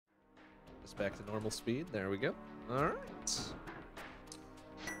us back to normal speed. There we go. All right.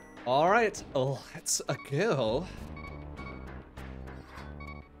 All right. Let's go.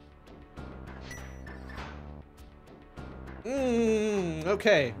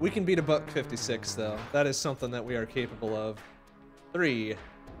 Okay, we can beat a $1.56 though. That is something that we are capable of. 3,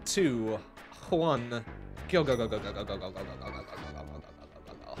 2, 1. Go, go, go, go, go, go, go, go, go, go, go, go, go, go,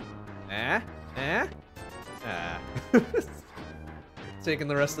 go, go, go. Taking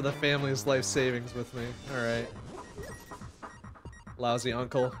the rest of the family's life savings with me. All right. Lousy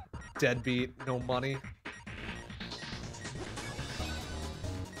uncle, deadbeat, no money.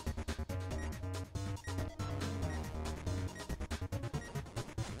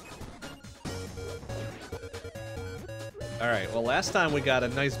 Alright, well last time we got a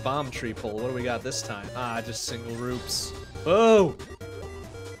nice bomb tree pull. What do we got this time? Ah, just single roops. Oh!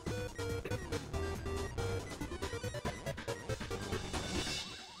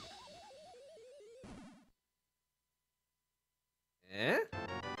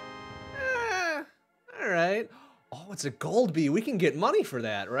 Alright. Oh, it's a gold bee. We can get money for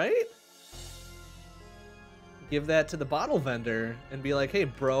that, right? Give that to the bottle vendor and be like, hey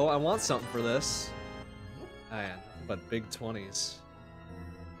bro, I want something for this. Oh, yeah. But big 20s.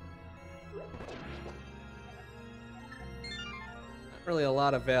 Not really a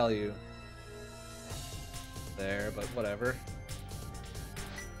lot of value there, but whatever.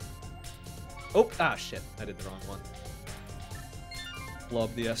 Oh, ah, shit. I did the wrong one. Blow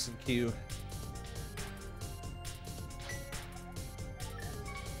up the S and Q.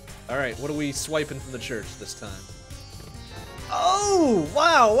 Alright, what are we swiping from the church this time? Oh,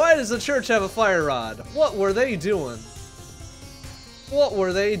 wow, why does the church have a fire rod? What were they doing? What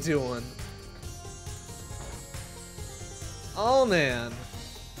were they doing? Oh, man.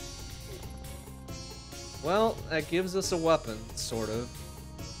 Well, that gives us a weapon, sort of.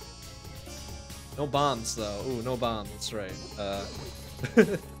 No bombs, though. Ooh, no bombs, that's right.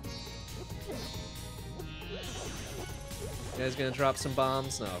 You guys gonna drop some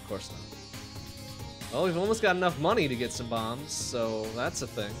bombs? No, of course not. Well, we've almost got enough money to get some bombs, so that's a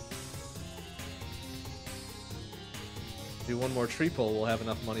thing. Do one more tree pull, we'll have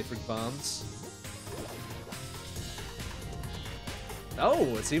enough money for bombs.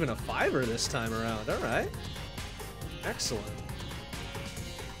 Oh, it's even a $5 this time around. Alright. Excellent.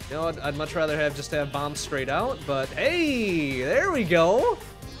 You know, I'd much rather just have bombs straight out, but hey, there we go.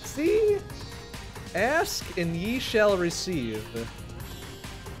 See? Ask and ye shall receive.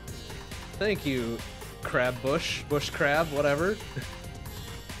 Thank you, crab bush crab, whatever.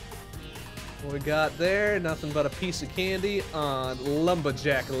 What we got there? Nothing but a piece of candy on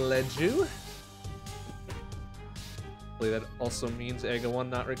Lumberjack Leju. Hopefully that also means Ega 1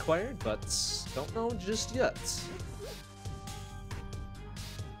 not required, but don't know just yet.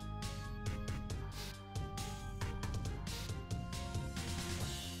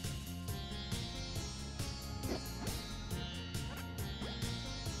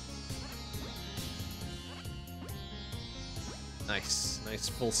 Nice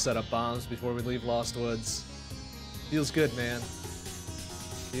full set of bombs before we leave Lost Woods. Feels good, man.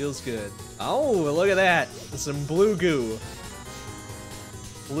 Feels good. Oh, look at that! Some blue goo.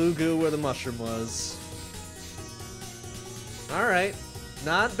 Blue goo where the mushroom was. Alright.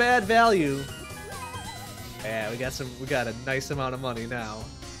 Not bad value. Yeah, we got a nice amount of money now.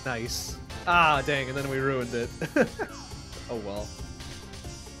 Nice. Ah, dang, and then we ruined it. Oh well.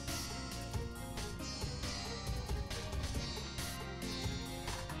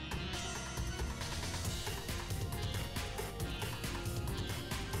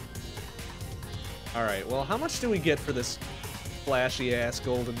 Alright, well, how much do we get for this flashy-ass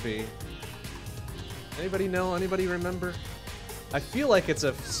golden bee? Anybody know? Anybody remember? I feel like it's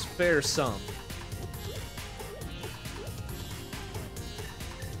a fair sum.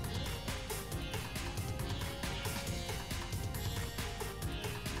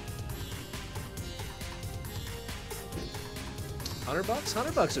 $100?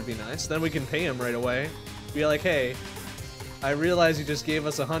 $100 would be nice. Then we can pay him right away. Be like, hey, I realize you just gave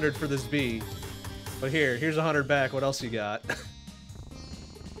us 100 for this bee. But here's 100 back. What else you got?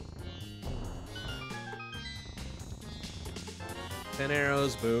 10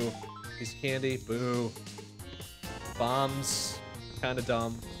 arrows, boo. Piece of candy, boo. Bombs, kinda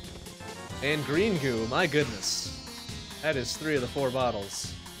dumb. And green goo, my goodness. That is 3 of the 4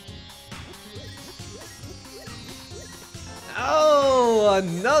 bottles. Oh,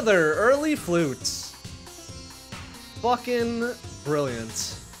 another early flute. Fucking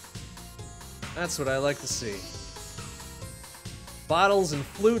brilliant. That's what I like to see. Bottles and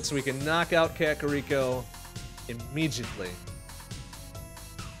flutes, we can knock out Kakariko immediately.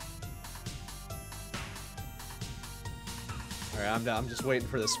 Alright, I'm just waiting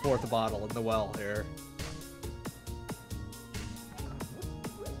for this 4th bottle in the well here.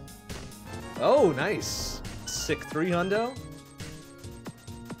 Oh, nice. Sick 3 hundo.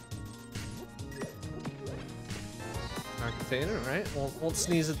 Our container, alright. Won't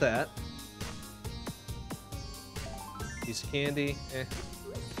sneeze at that. Piece of candy, eh.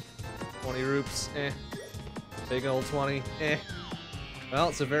 20 roops, eh. Big old 20, eh. Well,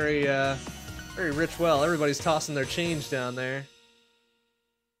 it's a very rich well. Everybody's tossing their change down there.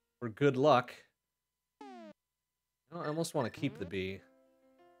 For good luck. I almost want to keep the bee.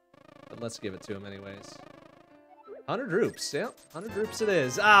 But let's give it to him anyways. 100 roops, yep. 100 roops it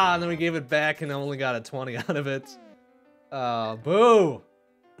is. Ah, and then we gave it back and only got a 20 out of it. Boo!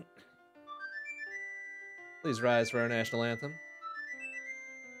 Please rise for our national anthem.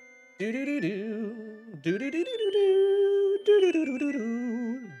 Do-do-do-do, do-do-do-do-do,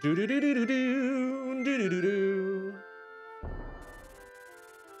 do-do-do-do-do, do-do-do-do-do, do-do-do-do.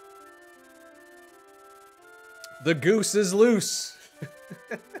 The goose is loose.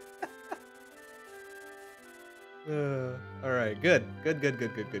 Alright, good.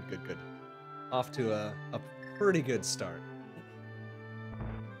 Good. Off to a pretty good start.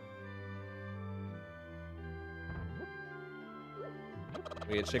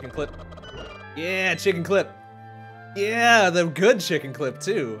 We get chicken clip. Yeah, chicken clip. Yeah, the good chicken clip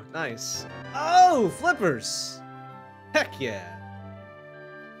too. Nice. Oh, flippers. Heck yeah.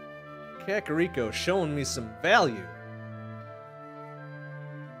 Kakariko showing me some value.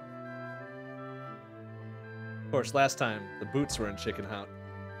 Of course, last time the boots were in Chicken Hout.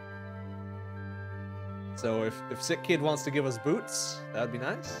 So if Sick Kid wants to give us boots, that would be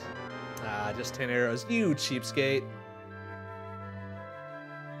nice. Ah, just 10 arrows. You cheapskate.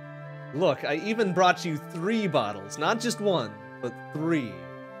 Look, I even brought you 3 bottles. Not just 1, but 3.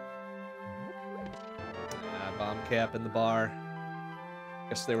 Bomb cap in the bar.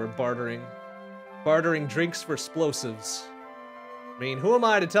 Guess they were bartering. Bartering drinks for explosives. I mean, who am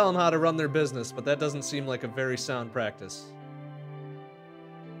I to tell them how to run their business, but that doesn't seem like a very sound practice.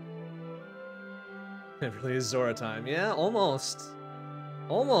 It really is Zora time. Yeah, almost.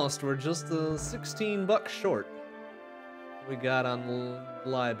 Almost. We're just $16 short. We got on the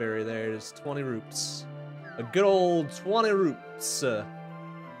library there is 20 roops. A good old 20 roops.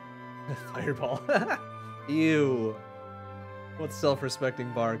 Fireball. Ew. What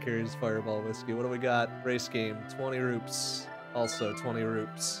self-respecting bar carries Fireball whiskey? What do we got? Race game, 20 roops. Also 20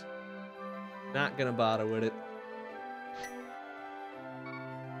 roops. Not gonna bother with it.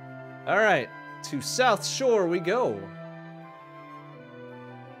 Alright, to South Shore we go.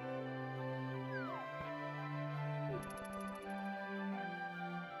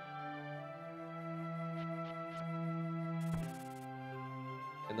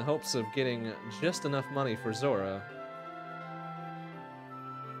 In the hopes of getting just enough money for Zora.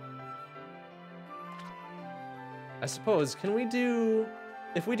 I suppose, can we do...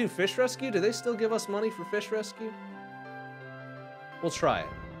 If we do fish rescue, do they still give us money for fish rescue? We'll try it.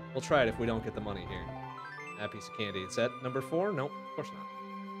 We'll try it if we don't get the money here. That piece of candy. Is that number 4? Nope, of course not.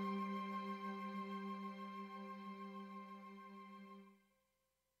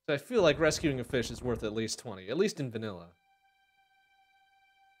 So I feel like rescuing a fish is worth at least 20. At least in vanilla.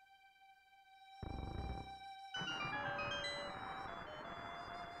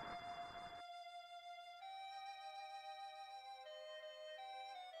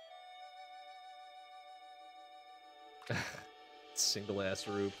 Single ass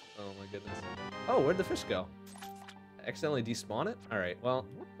roop. Oh my goodness. Oh, where'd the fish go? I accidentally despawn it? Alright, well,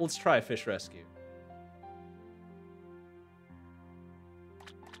 let's try fish rescue.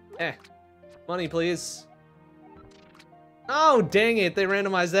 Money, please. Oh, dang it. They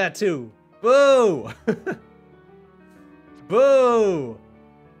randomized that too. Boo! Boo!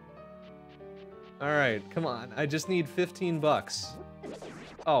 Alright, come on. I just need 15 bucks.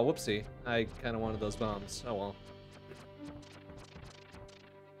 Oh, whoopsie. I kind of wanted those bombs. Oh well.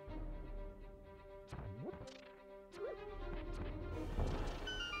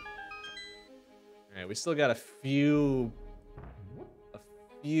 Alright, we still got a few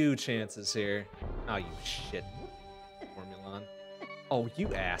chances here. Oh, you shit. Formulon. Oh,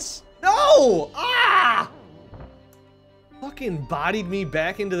 you ass. No! Ah! Fucking bodied me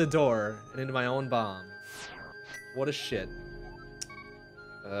back into the door and into my own bomb. What a shit.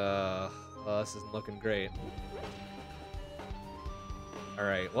 Well, this isn't looking great.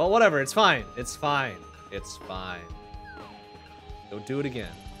 Alright, well, whatever. It's fine. It's fine. It's fine. Don't do it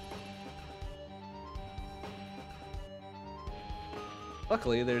again.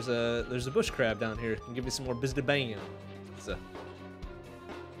 Luckily, there's a bush crab down here. Can give me some more bizda-bam.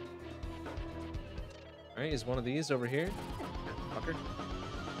 Alright, is one of these over here? fucker.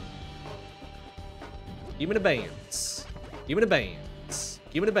 Give me the bands. Give me the bands.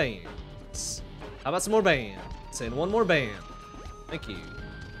 Give me the bands. How about some more bands? And one more band. Thank you.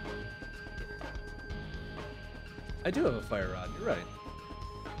 I do have a fire rod, you're right.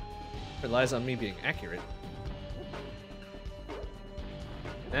 It relies on me being accurate.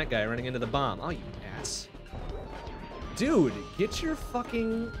 That guy running into the bomb. Oh, you ass. Dude, get your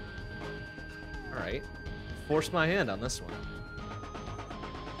fucking... Alright. Force my hand on this one.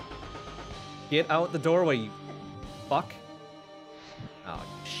 Get out the doorway, you fuck. Oh,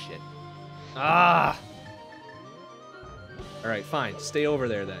 shit. Ah! Alright, fine. Stay over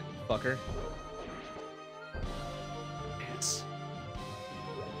there then, you fucker. Ass.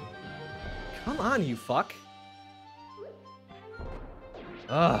 Come on, you fuck.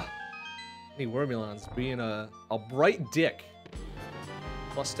 Ugh. Any Wormulons being a bright dick.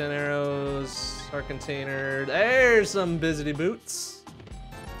 Plus 10 arrows, our container. There's some Bizzity Boots.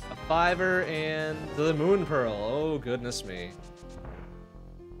 A 5er and the Moon Pearl. Oh, goodness me.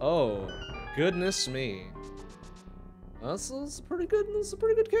 Oh, goodness me. This is a pretty good. This is a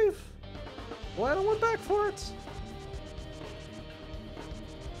pretty good cave. Glad I went back for it.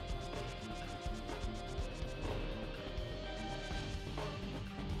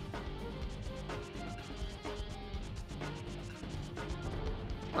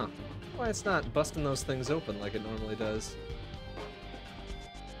 Huh. Why it's not busting those things open like it normally does.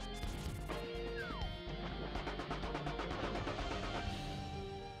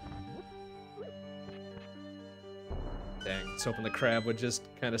 Dang, let's hoping the crab would just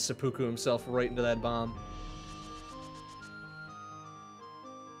kind of seppuku himself right into that bomb.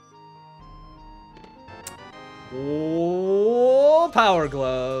 Oh, Power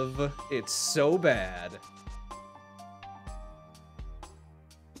Glove. It's so bad.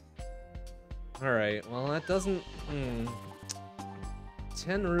 Alright, well that doesn't...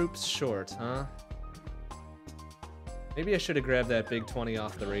 10 roops short, huh? Maybe I should have grabbed that big 20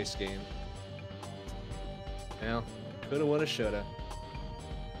 off the race game. Well, coulda, woulda, shoulda.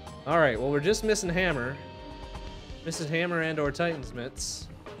 Alright, well we're just missing Hammer. Mrs. Hammer and or Titan's Mitts.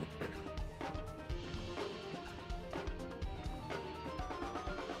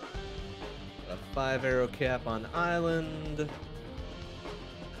 A 5-arrow cap on Island.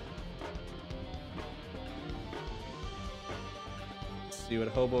 See what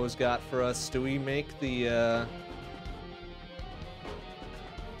Hobo's got for us. Do we make the,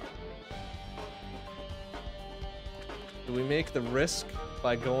 do we make the risk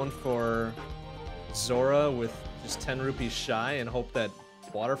by going for Zora with just 10 rupees shy and hope that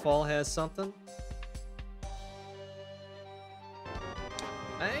Waterfall has something?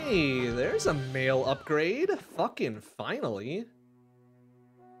 Hey, there's a male upgrade. Fucking finally.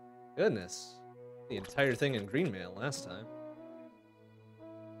 Goodness. The entire thing in green mail last time.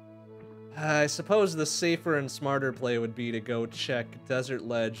 I suppose the safer and smarter play would be to go check Desert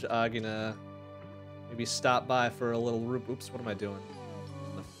Ledge, Agina. Maybe stop by for a little roop. Oops, what am I doing?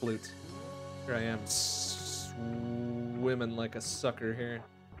 The flute. Here I am, swimming like a sucker here.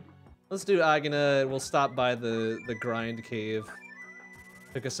 Let's do Agina. We'll stop by the grind cave.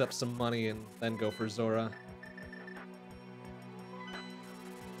 Pick us up some money and then go for Zora.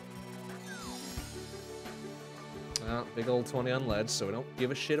 Well, big old 20 on ledge, so we don't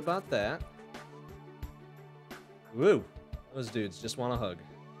give a shit about that. Woo! Those dudes just want a hug.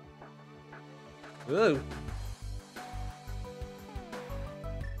 Woo!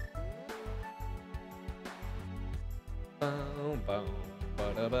 Boom, boom,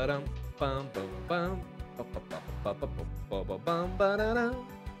 ba-da-ba-dum, bum, boom, bum, ba-ba-ba-ba-ba-ba-ba-bum, ba-da-dum,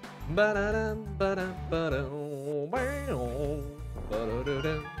 ba-da-dum, ba-dum, ba-dum,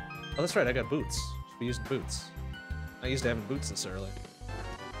 ba-da-dum. Oh, that's right, I got boots. Should be using boots. I used to having boots this early.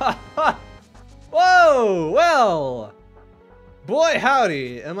 Ha ha! Whoa! Well! Boy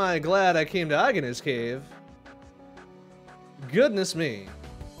howdy, am I glad I came to Agina's cave. Goodness me.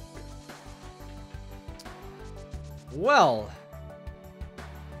 Well,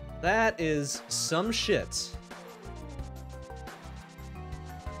 that is some shit.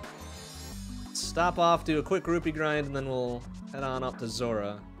 Stop off, do a quick rupee grind, and then we'll head on up to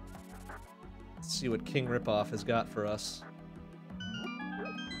Zora. Let's see what King Ripoff has got for us.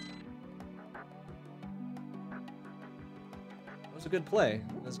 That was a good play.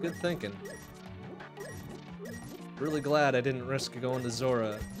 That was good thinking. Really glad I didn't risk going to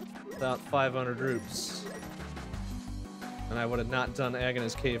Zora without 500 roops. And I would have not done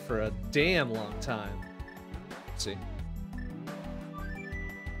Agina's Cave for a damn long time. Let's see.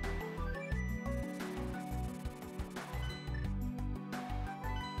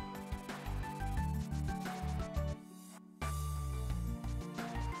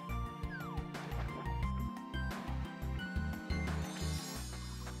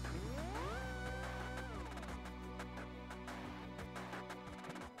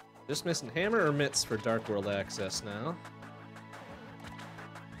 Just missing hammer or mitts for Dark World access now.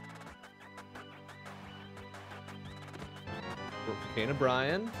 Kane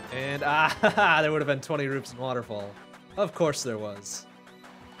O'Brien, and there would have been 20 Roops in Waterfall. Of course there was.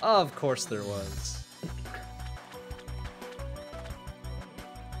 Of course there was.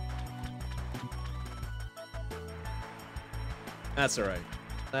 That's alright.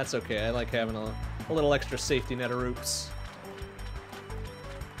 That's okay. I like having a little extra safety net of Roops.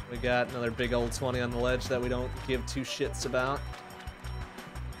 We got another big old 20 on the ledge that we don't give two shits about.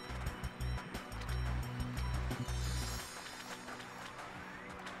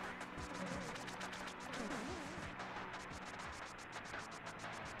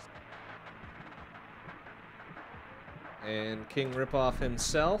 And King Ripoff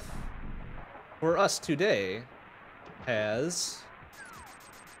himself, for us today, has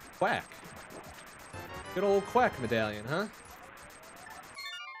Quack. Good old Quack medallion, huh?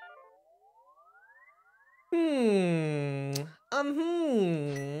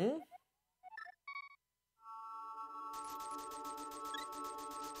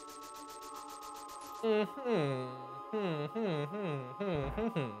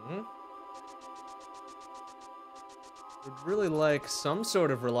 Would really like some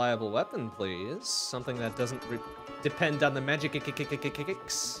sort of reliable weapon, please. Something that doesn't depend on the magic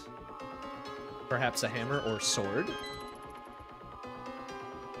kicks. Perhaps a hammer or sword.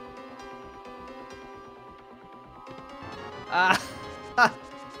 Ah!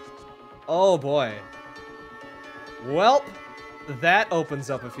 Oh boy. Welp, that opens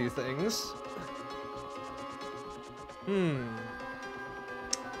up a few things.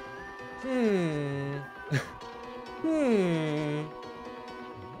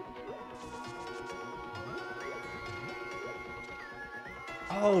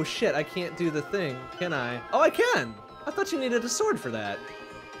 Oh shit, I can't do the thing, can I? Oh, I can! I thought you needed a sword for that.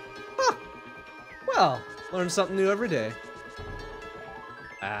 Huh. Well, learn something new every day.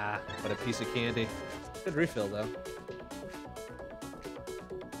 Ah, what a piece of candy. Good refill, though.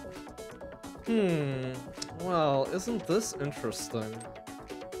 Well, isn't this interesting?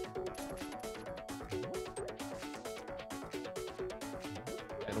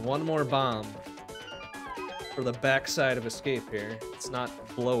 And one more bomb for the backside of escape here. Let's not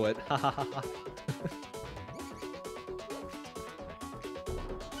blow it. Ha ha ha ha.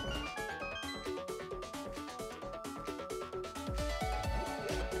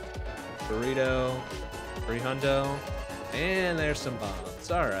 Burrito, 300, and there's some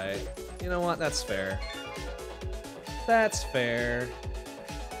bombs. All right, you know what? That's fair. That's fair.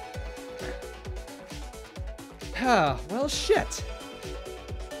 Ah, well, shit.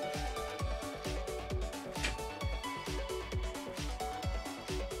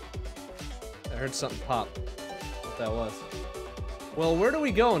 I heard something pop. What that was. Well, where do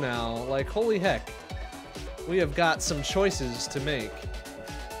we go now? Like, holy heck. We have got some choices to make.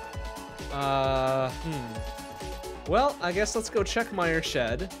 Well, I guess let's go check Meyer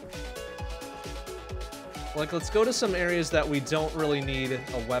Shed. Like, let's go to some areas that we don't really need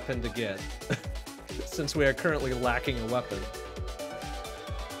a weapon to get. Since we are currently lacking a weapon.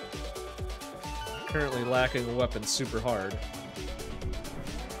 Currently lacking a weapon super hard.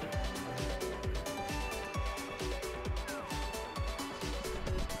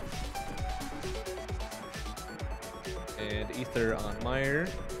 And Ether on Meyer.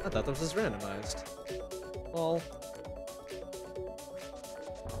 I thought this was randomized. Well.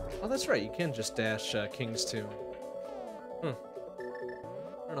 Oh, that's right. You can just dash King's Tomb. I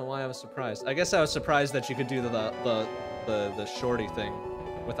don't know why I was surprised. I guess I was surprised that you could do the shorty thing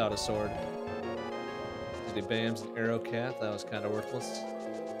without a sword. Did he bams an arrow cat? That was kind of worthless.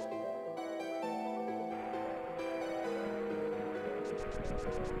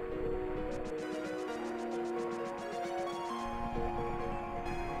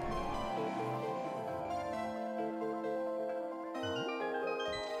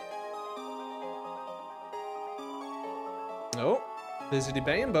 Oh, Busy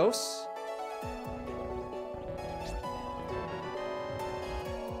Bambos.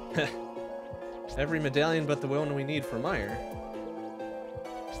 Every medallion but the one we need for Meyer.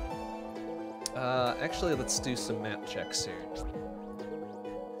 Actually, let's do some map checks here.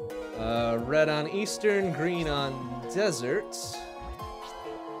 Red on Eastern, green on Desert.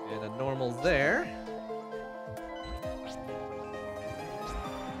 And a normal there.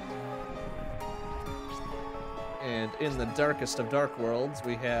 And in the darkest of dark worlds,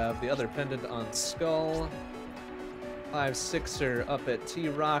 we have the other pendant on Skull. 5-6er up at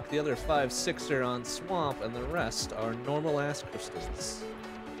T-Rock, the other 5-6er on Swamp, and the rest are normal-ass crystals.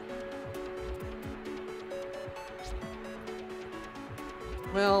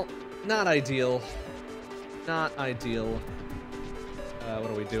 Well, Not ideal. Not ideal. What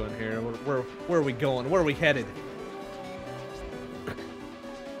are we doing here? Where are we going? Where are we headed?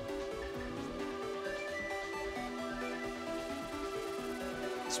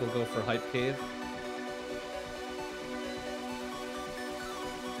 So we'll go for Hype Cave.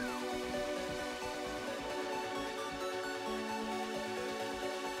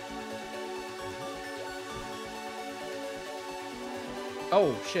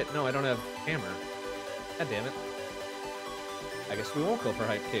 Oh, shit, no, I don't have hammer. God damn it. I guess we won't go for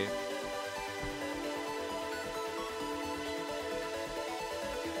Hype Cave.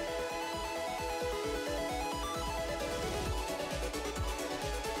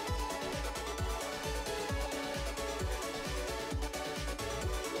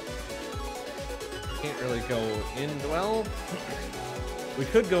 Can't really go in, well, we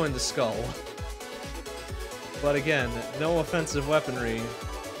could go into Skull. But again, no offensive weaponry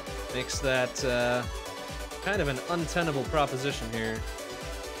makes that kind of an untenable proposition here.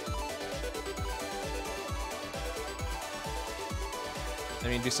 I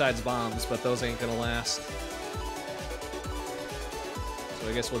mean, besides bombs, but those ain't gonna last. So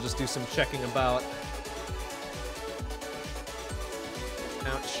I guess we'll just do some checking about.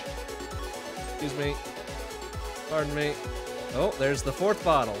 Ouch. Excuse me. Pardon me. Oh, there's the fourth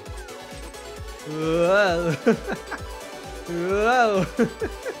bottle. Whoa. Whoa.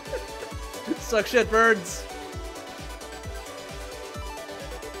 Suck shit, birds.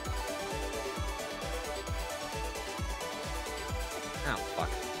 Ow, fuck.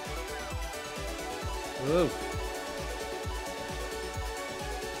 Whoa.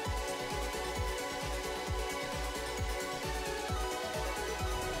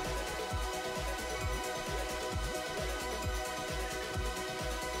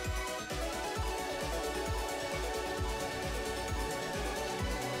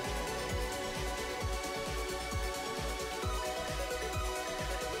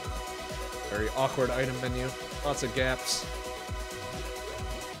 Very awkward item menu. Lots of gaps.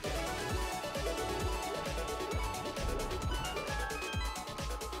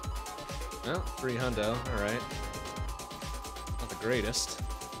 Well, free hundo. Alright. Not the greatest.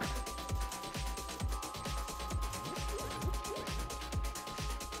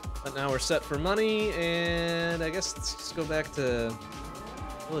 But now we're set for money, and I guess let's just go back to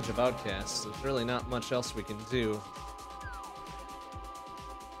Village of Outcasts. There's really not much else we can do.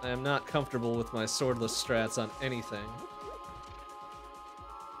 I am not comfortable with my swordless strats on anything.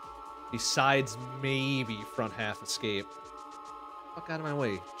 Besides maybe front half escape. Fuck out of my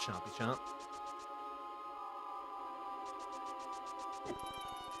way, chompy chomp.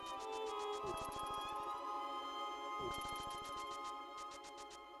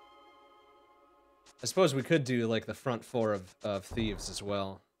 I suppose we could do like the front four of thieves as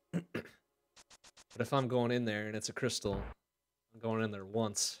well. But if I'm going in there and it's a crystal, I'm going in there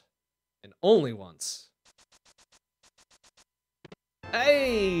once. And only once.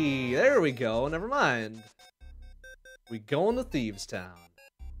 Hey! There we go. Never mind. We going to Thieves Town.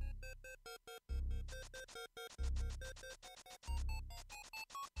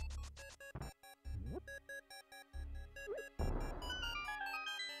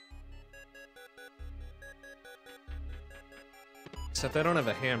 Except I don't have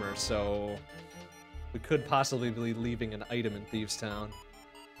a hammer, so we could possibly be leaving an item in Thieves Town.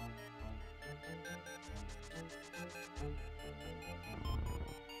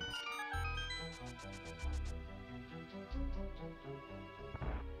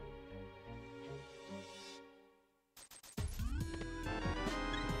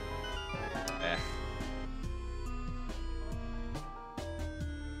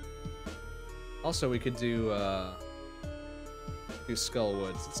 Also, we could do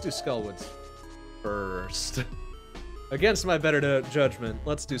Skullwoods. Let's do Skullwoods first. Against my better judgment,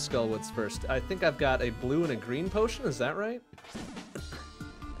 let's do Skullwoods first. I think I've got a blue and a green potion, is that right?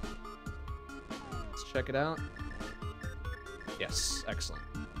 Let's check it out. Yes, excellent.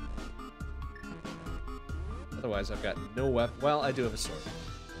 Otherwise, I've got no weapon. Well, I do have a sword.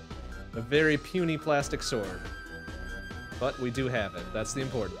 A very puny plastic sword. But we do have it. That's the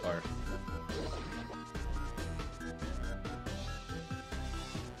important part.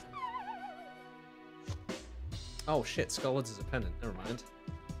 Oh shit, Skullwoods is a pendant. Never mind.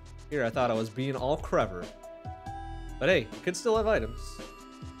 Here, I thought I was being all clever. But hey, you could still have items.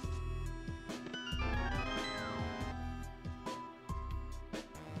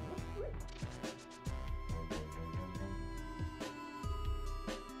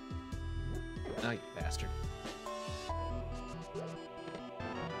 Ah, you bastard.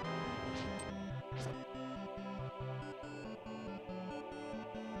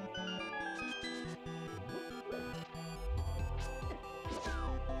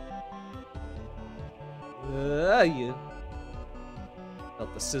 Yeah.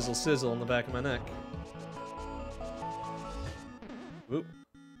 Felt the sizzle sizzle in the back of my neck. Whoop.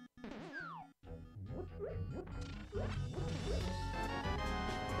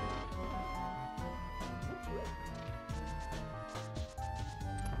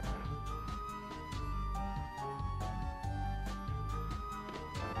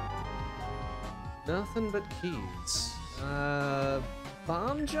 Nothing but keys.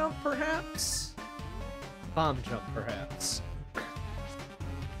 Bomb jump, perhaps? Bomb jump, perhaps.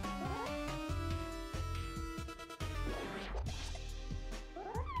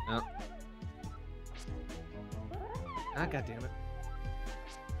 No. Ah, goddammit.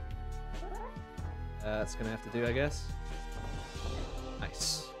 That's gonna have to do, I guess.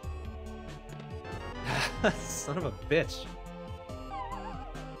 Nice. Son of a bitch.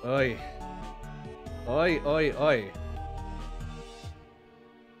 Oi. Oi, oi, oi.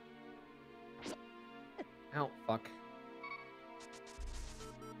 Ow, fuck.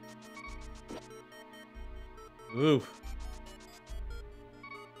 Ooh.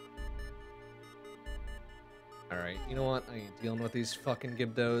 Alright, you know what? I ain't dealing with these fucking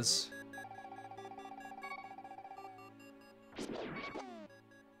Gibdos.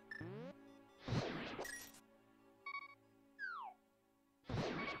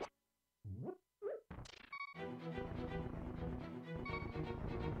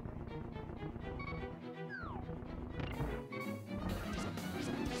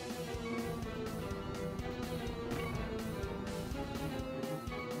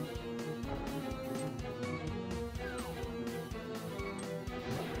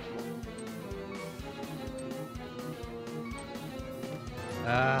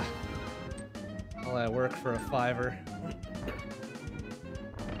 All that work for a $5.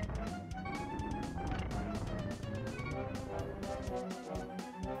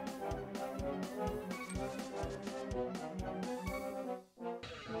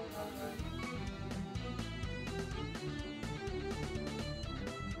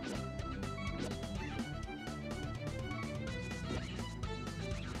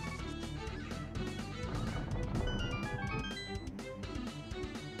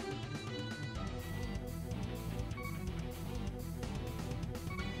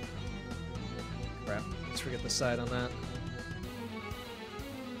 Crap, let's forget the side on that.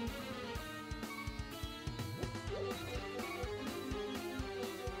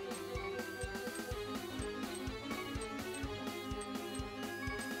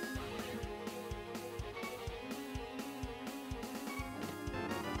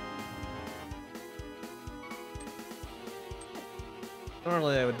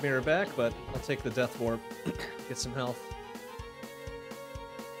 Normally I would mirror back, but I'll take the Death Warp. Get some health.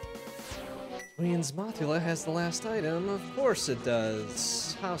 Queen's Mothula has the last item. Of course it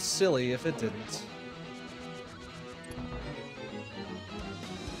does. How silly if it didn't.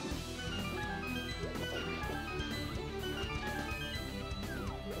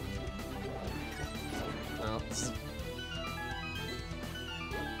 Well,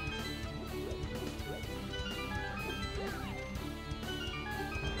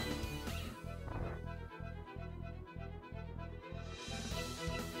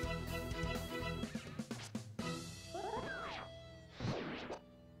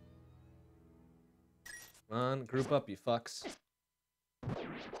 come on, group up, you fucks.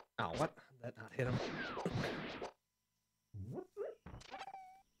 Ow, what? Did that not hit him?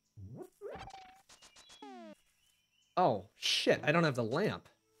 Oh, shit, I don't have the lamp.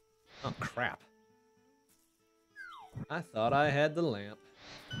 Oh, crap. I thought I had the lamp.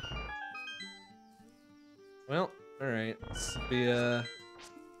 Well, alright. This will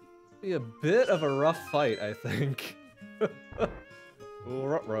be a bit of a rough fight, I think.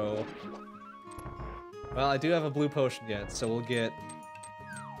 Ruh-roh. Well, I do have a blue potion yet, so we'll get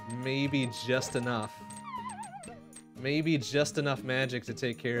maybe just enough. Maybe just enough magic to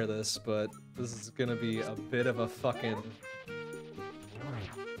take care of this, but this is gonna be a bit of a fucking...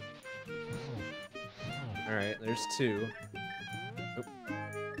 Alright, there's two. Oop.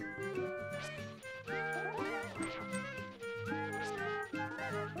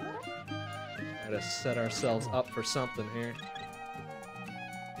 Gotta set ourselves up for something here.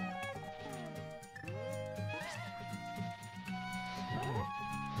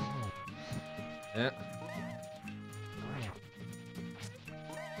 Yeah.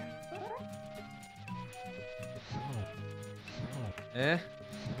 Eh?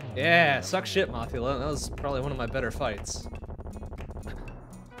 Yeah, suck shit, Mothula. That was probably one of my better fights.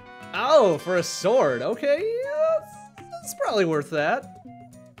 Oh, for a sword. Okay, yeah, that's probably worth that.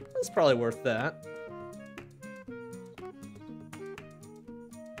 That's probably worth that.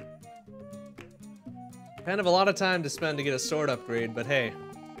 Kind of a lot of time to spend to get a sword upgrade, but hey.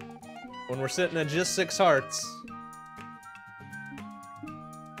 When we're sitting at just 6 hearts.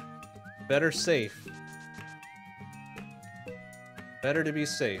 Better safe. Better to be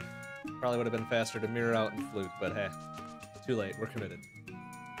safe. Probably would have been faster to mirror out and flute, but hey. Too late, we're committed.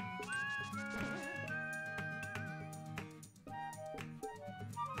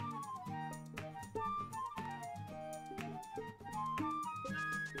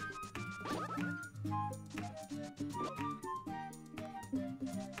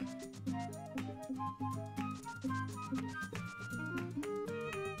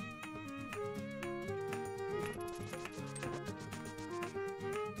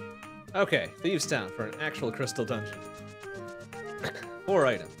 Okay, Thieves' Town for an actual crystal dungeon. 4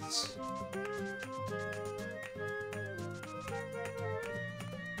 items.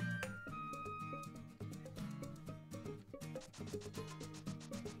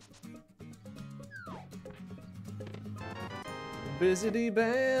 Busy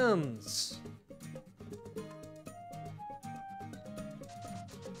Bams!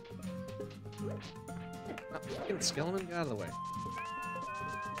 Oh, fucking skeleton, get out of the way.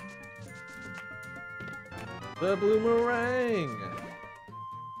 The Bloomerang!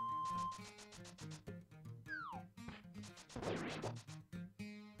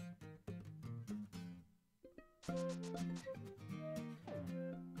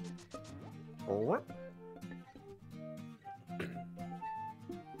 Oh.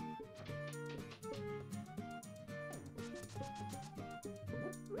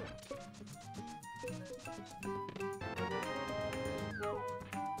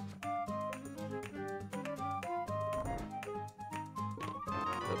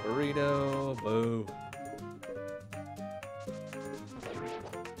 Burrito, boo.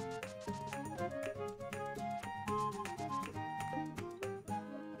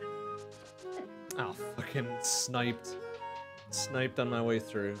 Oh, fucking sniped. Sniped on my way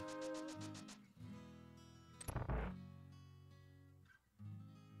through.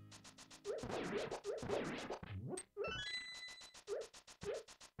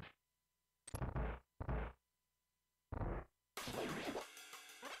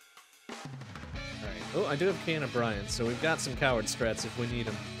 Oh, I do have Can of Brian, so we've got some coward strats if we need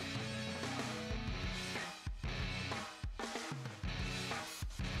them.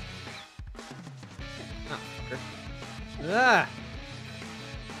 Ah, fucker. Ah!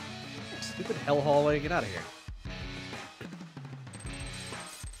 Stupid hell hallway, get out of here.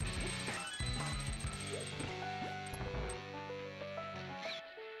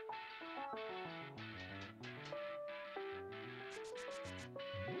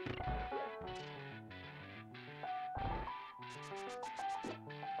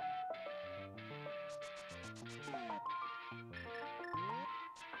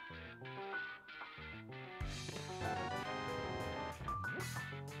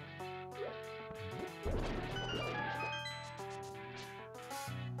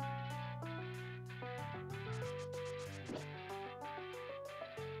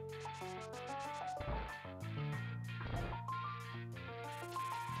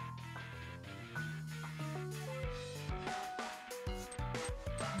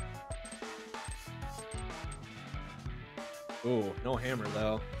 Ooh, no hammer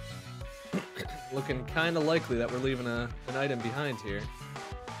though. Looking kind of likely that we're leaving an item behind here.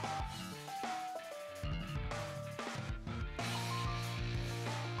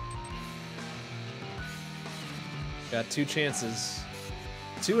 Got 2 chances.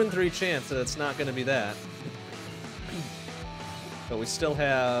 2 and 3 chance that it's not going to be that. But we still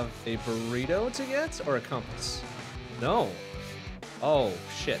have a burrito to get or a compass? No. Oh,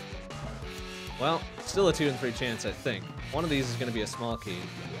 shit. Well, still a 2 and 3 chance, I think. One of these is going to be a small key.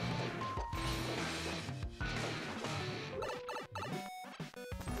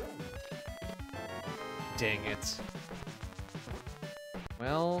 Dang it.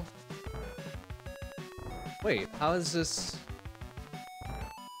 Well... Wait, how is this...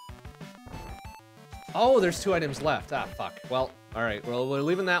 Oh, there's 2 items left. Ah, fuck. Well, alright. Well, we're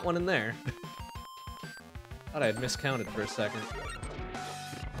leaving that one in there. Thought I had miscounted for a second.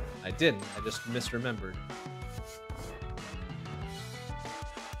 I didn't. I just misremembered.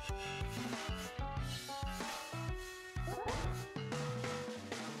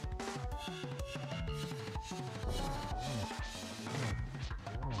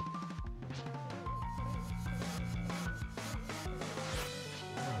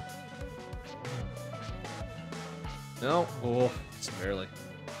 No. Oh, just barely.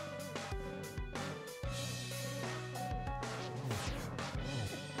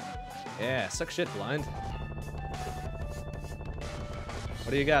 Yeah, suck shit, blind. What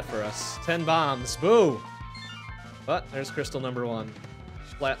do you got for us? 10 bombs. Boo! But there's crystal number 1.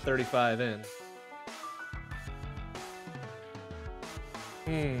 Flat 35 in.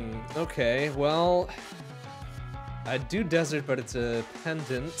 Okay, well... I'd do desert, but it's a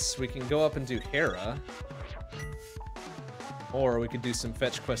pendant. We can go up and do Hera. Or we could do some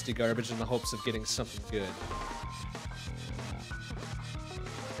fetch questy garbage in the hopes of getting something good.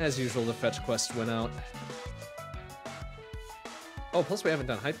 As usual, the fetch quest went out. Oh, plus we haven't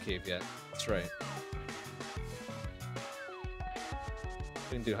done Hype Cave yet. That's right.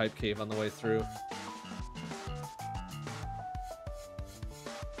 We can do Hype Cave on the way through.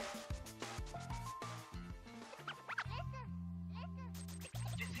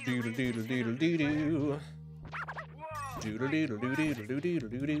 Doodle doodle doodle doodle. Doodle doodle doodle doodle doodle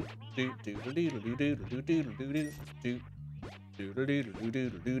doodle. Doodle doodle doodle doodle doodle doodle. Doodle doodle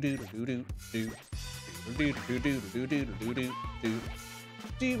doodle doodle doodle doodle. Doodle doodle doodle doodle doodle.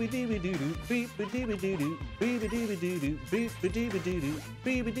 Deeby deeby doodoo, beep deeby doodoo, beeby deeby doodoo, beep deeby doodoo,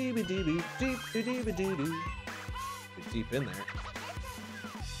 beeby deeby doodoo, deep deeby doodoo. Get deep in there.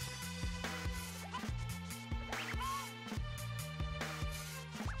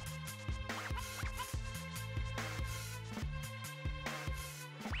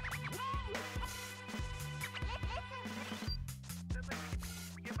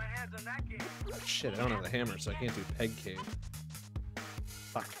 Shit, I don't have the hammer, so I can't do Peg Cave.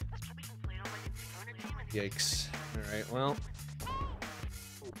 Fuck. Yikes. Alright, well.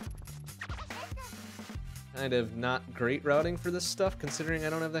 Kind of not great routing for this stuff, considering I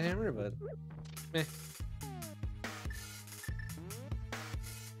don't have the hammer, but... meh.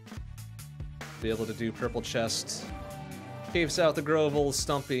 Be able to do Purple Chest, Cave South of Grove, Old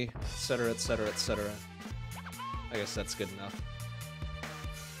Stumpy, etc, etc, etc. I guess that's good enough.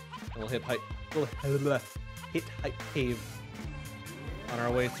 And we'll hit Hype Cave on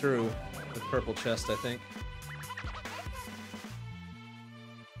our way through with Purple Chest, I think.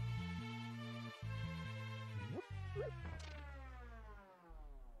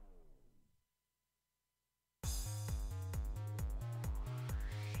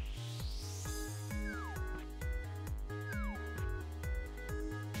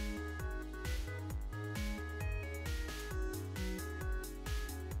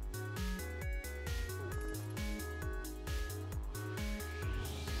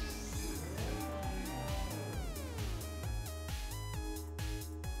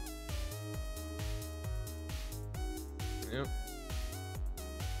 Yep.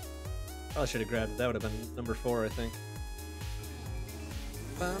 Probably should have grabbed it. That would have been number 4, I think.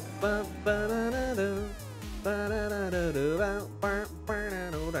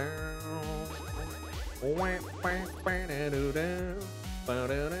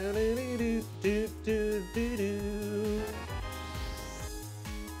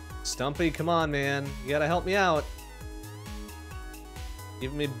 Stumpy, come on, man. You gotta help me out.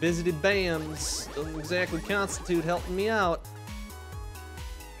 Giving me visited bams doesn't exactly constitute helping me out.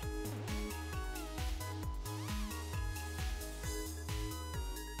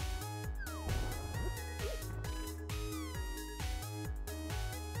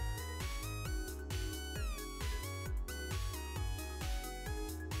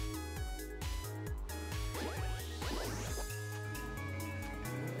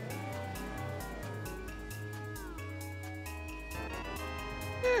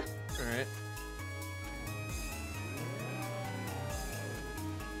 Alright.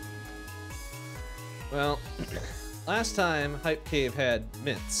 Well, last time Hype Cave had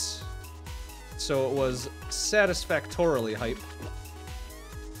mints, so it was satisfactorily hype.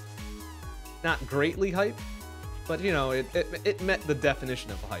 Not greatly hype, but you know, it met the definition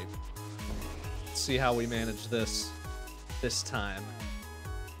of hype. Let's see how we manage this time.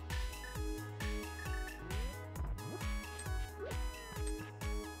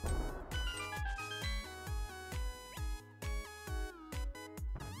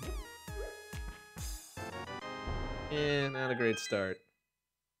 Yeah, not a great start.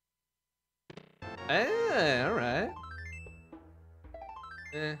 Ah, alright.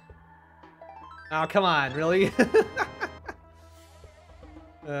 Eh. Oh, come on, really?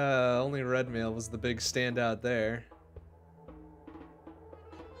 Only red mail was the big standout there.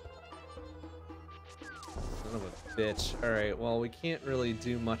 Son of a bitch. Alright, well, we can't really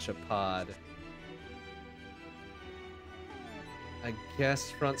do much a pod. I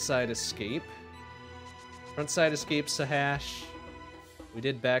guess frontside escape. Frontside escape Sahash. We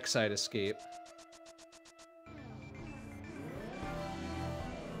did backside escape.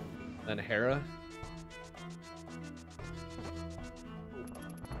 Then Hera.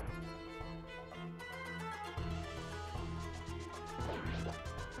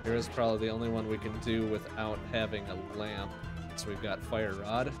 Here is probably the only one we can do without having a lamp. So we've got Fire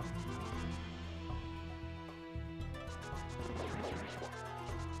Rod.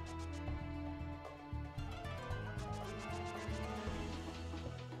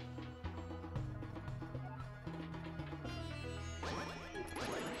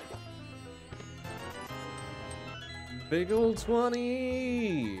 Big old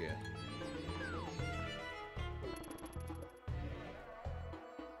 20!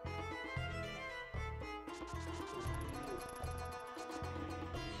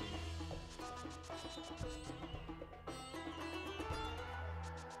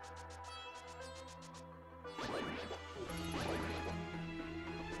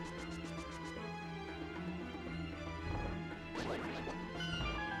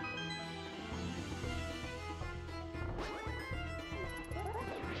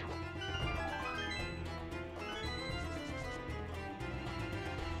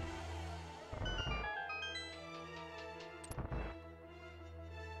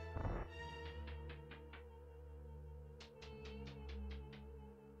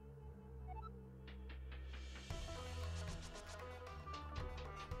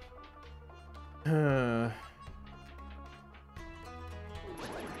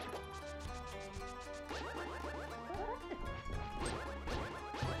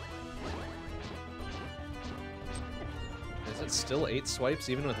 Is it still 8 swipes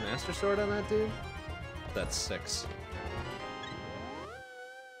even with Master Sword on that dude? That's 6.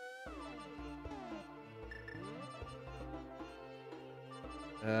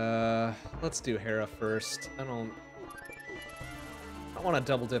 Let's do Hera first. I want to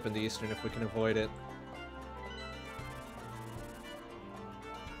double dip into Eastern if we can avoid it.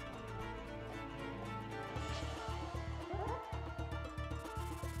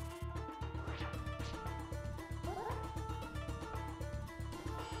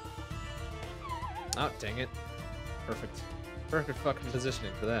 Oh, dang it. Perfect. Perfect fucking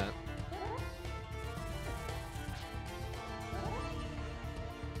positioning for that.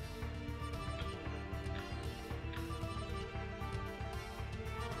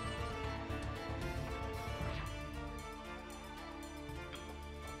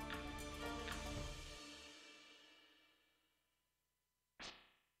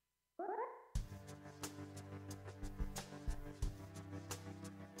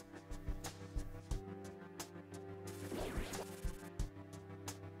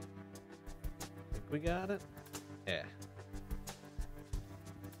 We got it? Yeah.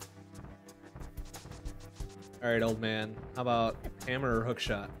 Alright, old man. How about hammer or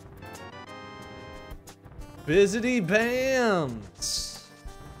hookshot? Bizzity Bams!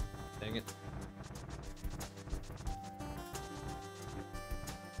 Dang it.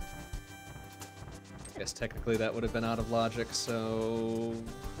 I guess technically that would have been out of logic, so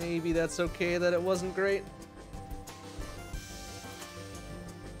maybe that's okay that it wasn't great.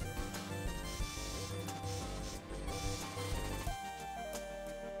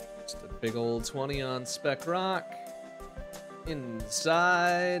 Big old 20 on Spec Rock.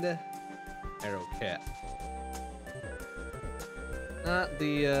 Inside. Arrow Cat. Not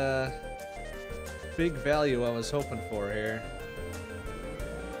the big value I was hoping for here.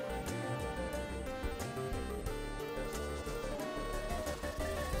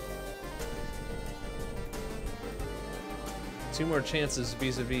 Two more chances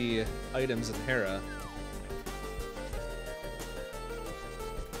vis-a-vis items in Hera.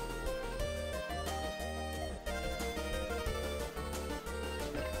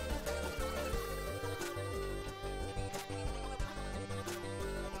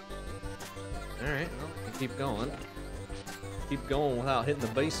 Alright, well, keep going. Keep going without hitting the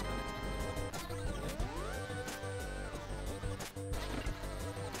basement.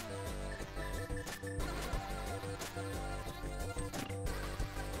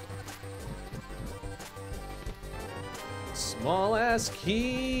 Small ass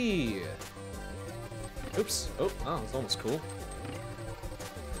key! Oops. Oh, it's almost cool.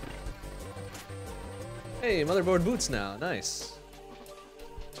 Hey, motherboard boots now. Nice.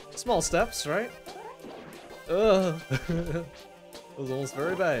 Small steps, right? Ugh. It was almost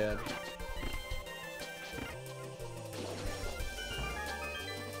very bad.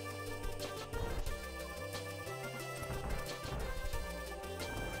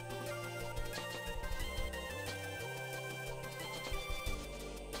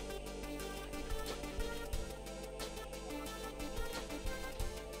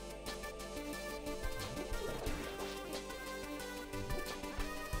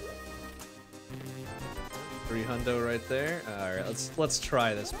 Hundo right there. All right, let's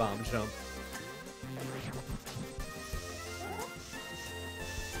try this bomb jump.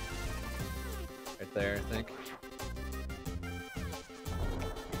 up there, I think.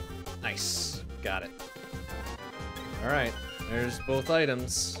 Nice. Got it. Alright, there's both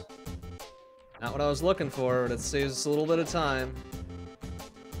items. Not what I was looking for, but it saves us a little bit of time.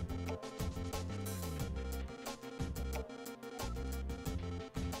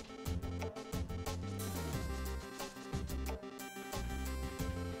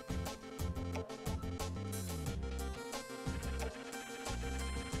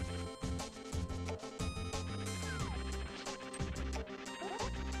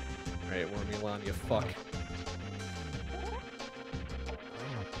 Alright, Wormulon, you fuck.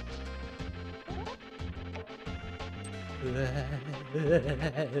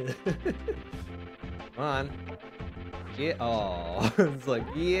 Come on. Yeah, oh. It's like,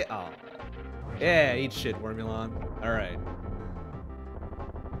 yeah, oh. Yeah, eat shit, Wormulon. Alright.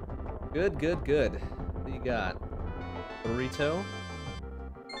 Good, good, good. What do you got? Burrito?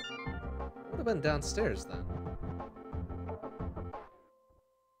 Would have been downstairs then.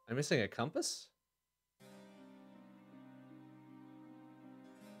 Am I missing a compass?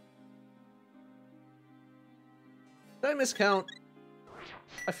 Did I miscount?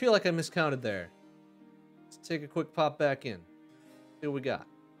 I feel like I miscounted there. Let's take a quick pop back in. See what we got.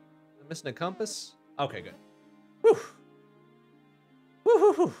 Am I missing a compass? Okay, good. Whew.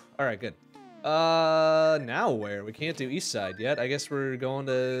 Woo-hoo-hoo. Alright, good. Now where? We can't do east side yet. I guess we're going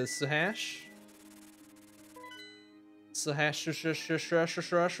to Sahash? Sahash.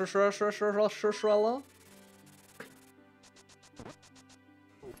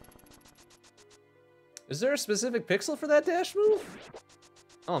 Is there a specific pixel for that dash move?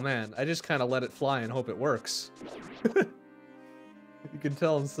 Oh man, I just kind of let it fly and hope it works. You can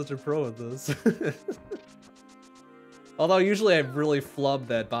tell I'm such a pro at this. Although usually I really flub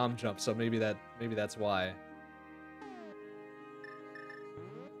that bomb jump, so maybe that's why.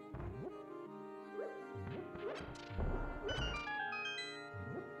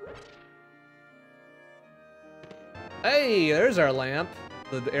 Hey, there's our lamp.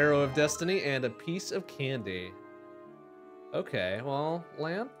 The arrow of destiny and a piece of candy. Okay, well,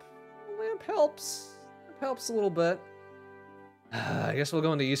 lamp helps. It helps a little bit. I guess we'll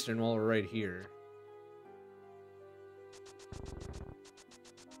go into Eastern while we're right here.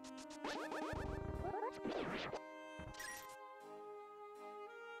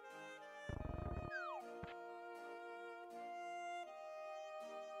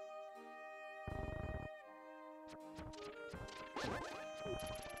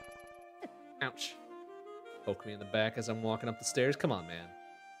 Ouch. Poke me in the back as I'm walking up the stairs. Come on, man.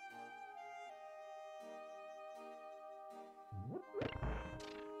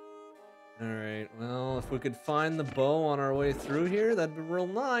 Alright, well, if we could find the bow on our way through here, that'd be real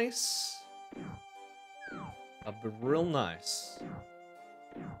nice. That'd be real nice.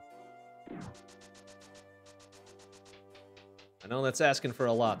 I know that's asking for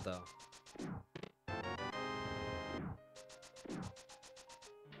a lot, though.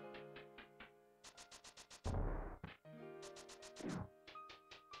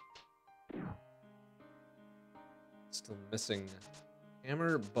 Still missing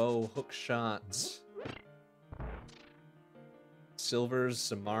hammer, bow, hook shots, silvers,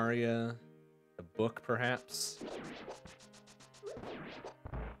 Samaria, a book perhaps.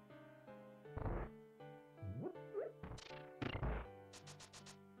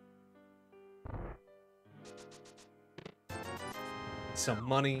 Some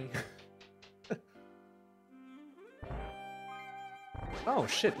money. Oh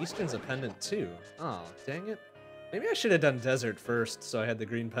shit, Eastern's a pendant too. Oh, dang it. Maybe I should have done desert first, so I had the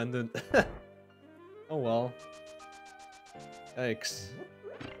green pendant. Oh well. Yikes.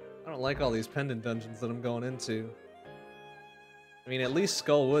 I don't like all these pendant dungeons that I'm going into. I mean, at least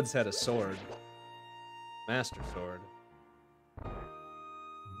Skull Woods had a sword. Master sword.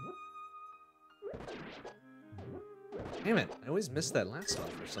 Damn it, I always miss that last one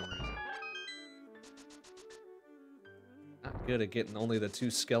for some reason. Not good at getting only the 2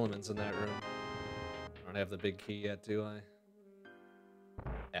 skeletons in that room. I don't have the big key yet, do I?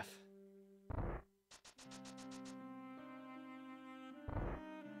 F.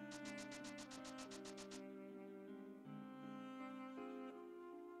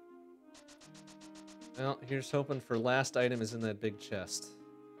 Well, here's hoping for last item is in that big chest.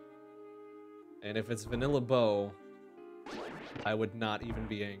 And if it's vanilla bow, I would not even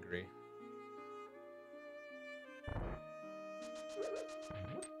be angry.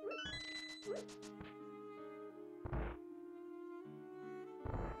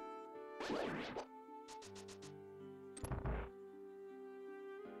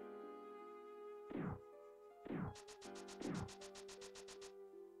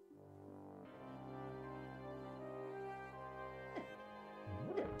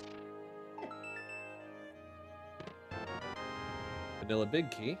 Vanilla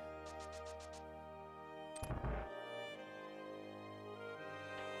big key.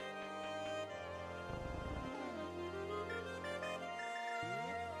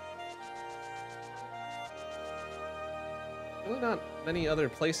 Really not many other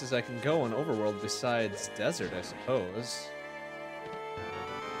places I can go in Overworld besides desert, I suppose.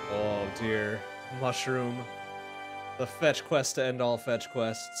 Oh dear. Mushroom. The fetch quest to end all fetch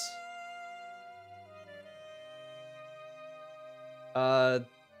quests.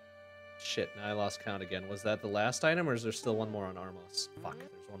 Shit, now I lost count again. Was that the last item, or is there still one more on Armos? Fuck,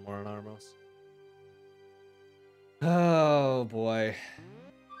 there's one more on Armos. Oh, boy.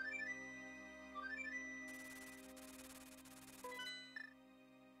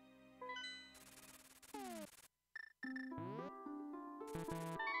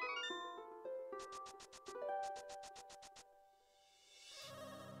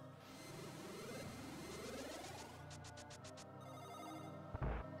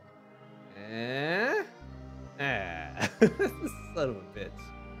 Son of a bitch.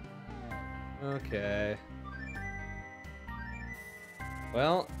 Okay.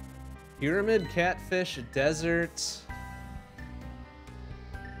 Well, pyramid, catfish, desert.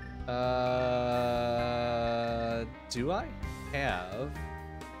 Do I have...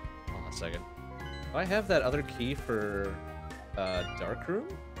 Hold on a second. Do I have that other key for, Dark Room?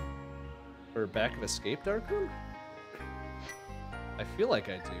 For Back of Escape Dark Room? I feel like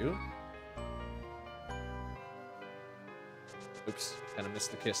I do. Oops, kind of missed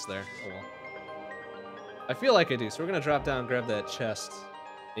the kiss there. Oh well. I feel like I do, so we're gonna drop down and grab that chest.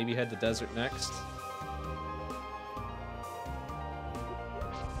 Maybe head to desert next.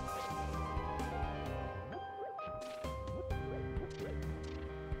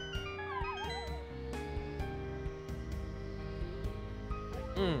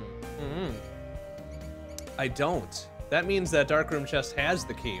 I don't. That means that Darkroom chest has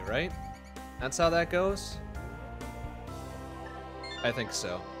the key, right? That's how that goes? I think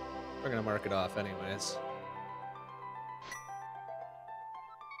so. We're gonna mark it off anyways.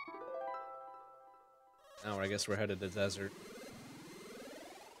 Now I guess we're headed to desert.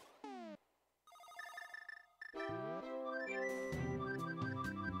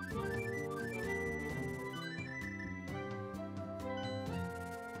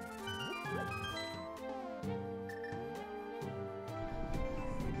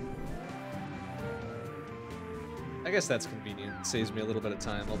 I guess that's convenient. It saves me a little bit of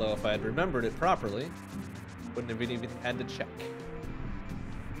time, although if I had remembered it properly, wouldn't have even had to check.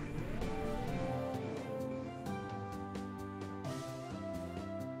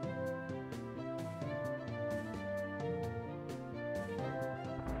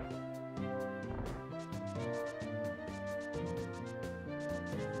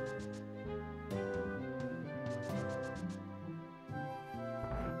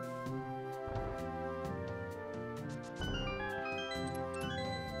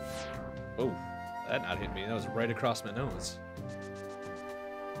 Oh, that not hit me. That was right across my nose.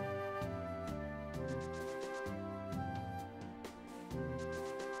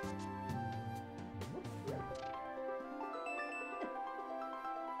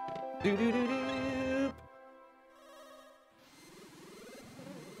 Doo-doo-doo-doo.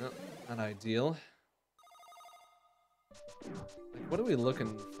 No, not ideal. Like, what are we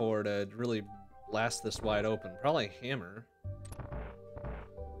looking for to really blast this wide open? Probably hammer.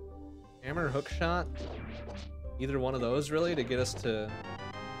 Hammer, hook shot? Either one of those, really, to get us to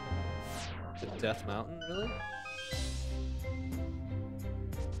Death Mountain, really?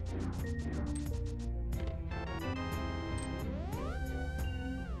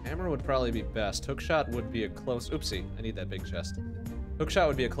 Hammer would probably be best. Hook shot would be a close... Oopsie, I need that big chest. Hook shot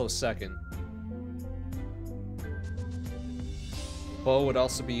would be a close second. Bow would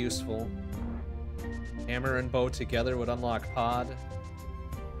also be useful. Hammer and bow together would unlock pod.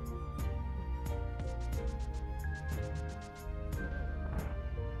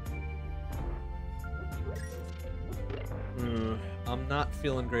 I'm not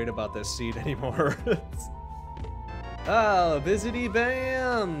feeling great about this seed anymore. Oh, Bizity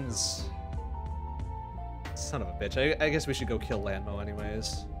Bams! Son of a bitch. I guess we should go kill Landmo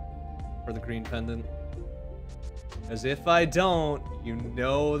anyways. For the green pendant. As if I don't, you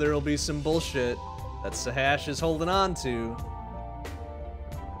know there'll be some bullshit that Sahash is holding on to.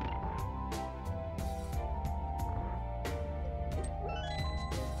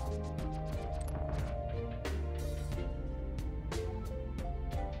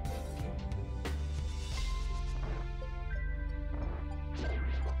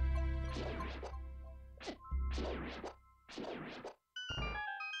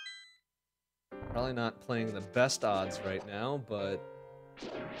 Probably not playing the best odds right now, but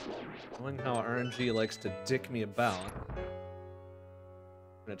knowing how RNG likes to dick me about,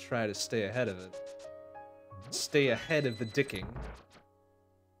 I'm gonna try to stay ahead of it. Stay ahead of the dicking.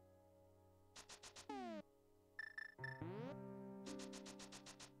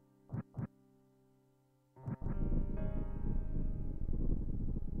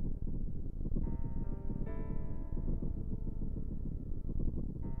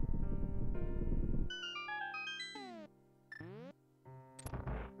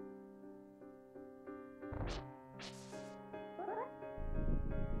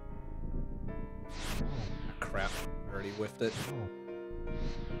 Crap, already whiffed it.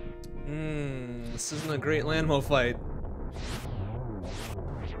 This isn't a great Landmo fight.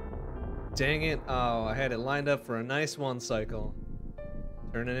 Dang it. Oh, I had it lined up for a nice 1 cycle.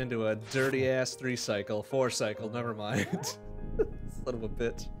 Turn it into a dirty ass 3 cycle, 4 cycle, never mind. Son of a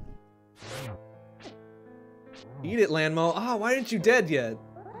bitch. Eat it, Landmo. Oh, why aren't you dead yet?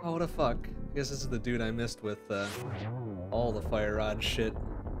 Oh, what a fuck. I guess this is the dude I missed with all the fire rod shit.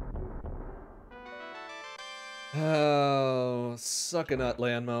 Oh, suck a nut,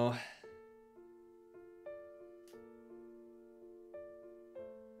 Landmo.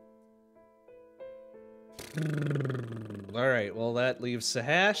 Alright, well that leaves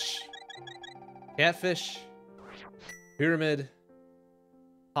Sahash, Catfish, Pyramid,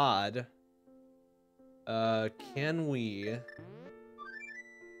 Pod. Can we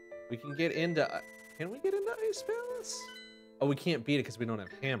can get into... Can we get into Ice Palace? Oh, we can't beat it because we don't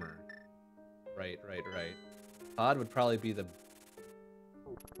have Hammer. Right. Pod would probably be the...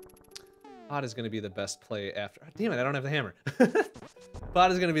 Pod is going to be the best play after... Oh, damn it, I don't have the Hammer.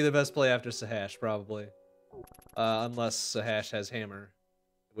 Pod is going to be the best play after Sahash, probably. Unless Sahash has Hammer.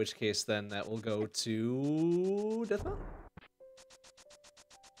 In which case, then, that will go to... Death Mountain.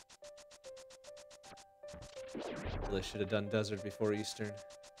 Really should have done Desert before Eastern.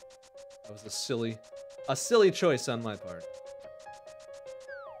 That was a silly choice on my part.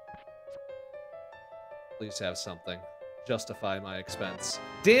 Please have something. Justify my expense.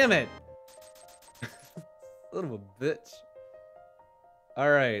 Damn it! Son of a bitch.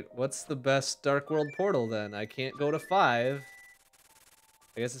 Alright, what's the best Dark World portal then? I can't go to 5.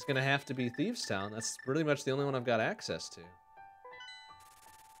 I guess it's gonna have to be Thieves Town. That's pretty much the only one I've got access to.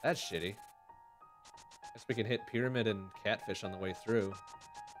 That's shitty. Guess we can hit Pyramid and Catfish on the way through.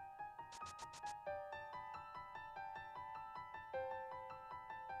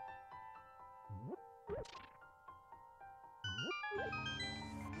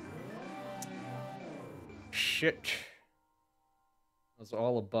 Shit. That was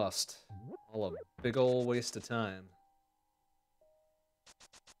all a bust. All a big ol' waste of time.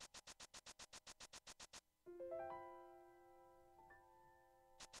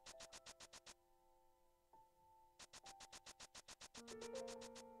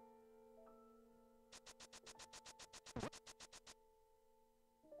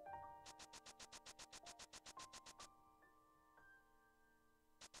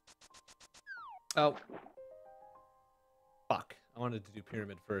 Oh. Fuck. I wanted to do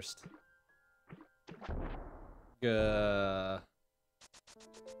Pyramid first. Dang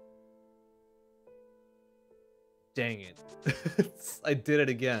it. I did it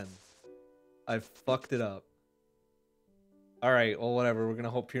again. I fucked it up. Alright, well whatever. We're gonna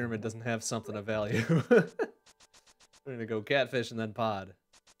hope Pyramid doesn't have something of value. We're gonna go Catfish and then Pod.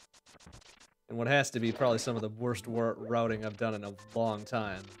 And what has to be probably some of the worst routing I've done in a long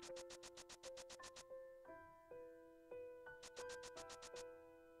time.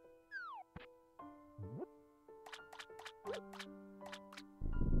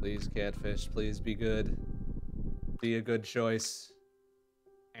 Please, Catfish, please be good. Be a good choice.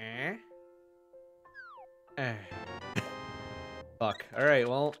 Fuck. Alright,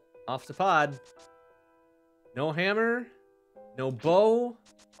 well, off to Pod. No Hammer. No bow.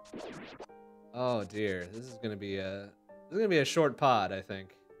 Oh dear. This is gonna be a short Pod, I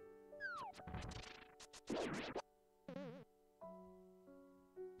think.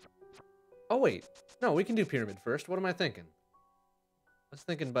 Oh wait. No, we can do Pyramid first. What am I thinking? I was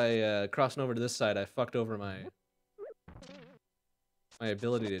thinking by crossing over to this side, I fucked over my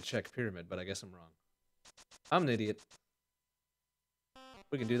ability to check Pyramid, but I guess I'm wrong. I'm an idiot.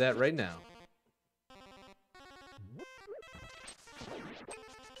 We can do that right now.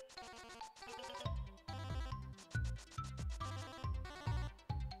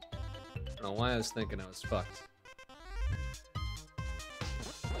 I don't know why I was thinking I was fucked.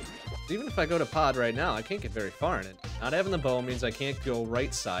 Even if I go to Pod right now, I can't get very far in it. Not having the bow means I can't go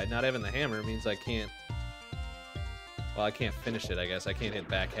right side. Not having the hammer means I can't... Well, I can't finish it, I guess. I can't hit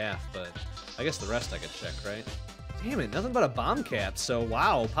back half, but I guess the rest I could check, right? Damn it, nothing but a bomb cap, so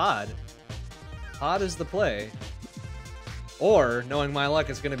wow, pod. Pod is the play. Or, knowing my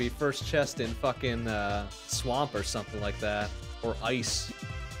luck, it's gonna be first chest in fucking swamp or something like that. Or ice.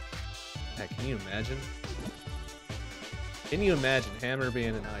 Heck, can you imagine? Can you imagine Hammer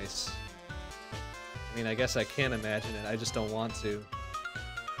being in ice? I mean, I guess I can imagine it, I just don't want to.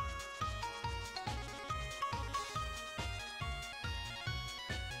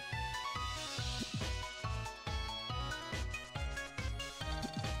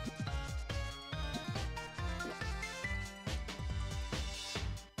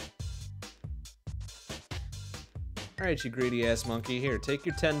 Alright, you greedy ass monkey. Here, take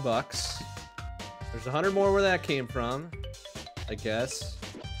your 10 bucks. There's 100 more where that came from, I guess.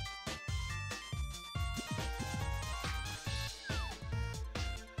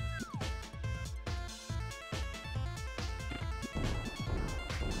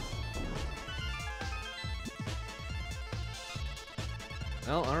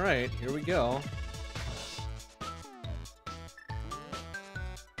 Well, alright, here we go.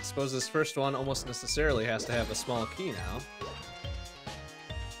 I suppose this first one almost necessarily has to have a small key now.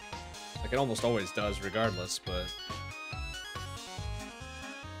 Like it almost always does regardless, but...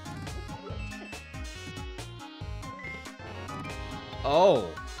 Oh!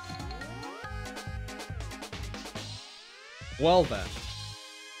 Well then.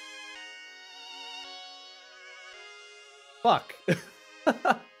 Fuck.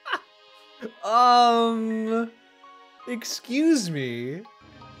 Excuse me.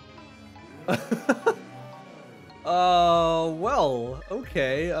 Well,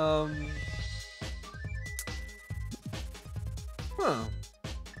 okay, huh.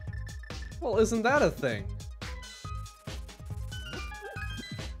 Well, isn't that a thing?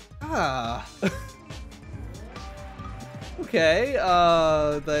 Ah. Okay,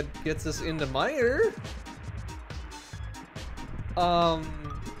 that gets us into Meyer.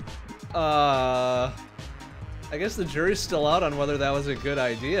 I guess the jury's still out on whether that was a good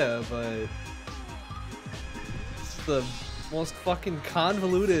idea, but it's the most fucking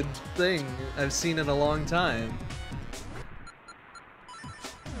convoluted thing I've seen in a long time.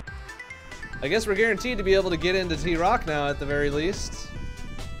 I guess we're guaranteed to be able to get into T-Rock now at the very least.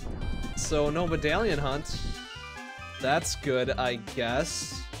 So no medallion hunt. That's good, I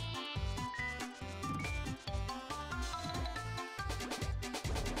guess.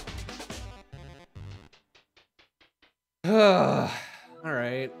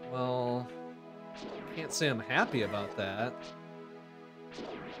 Alright, well, can't say I'm happy about that.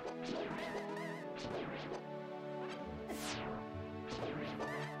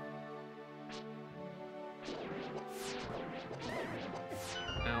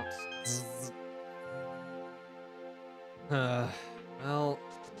 Well,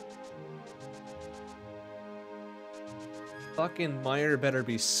 fucking Meyer better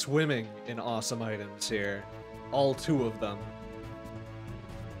be swimming in awesome items here. All two of them.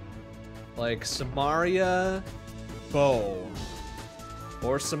 Like Samaria bow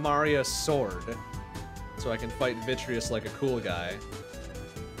or Samaria sword, so I can fight Vitreous like a cool guy.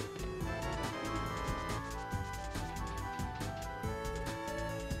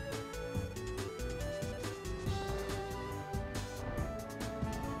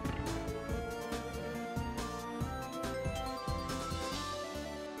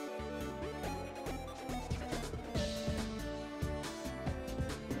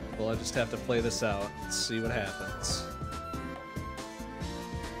 I just have to play this out and see what happens.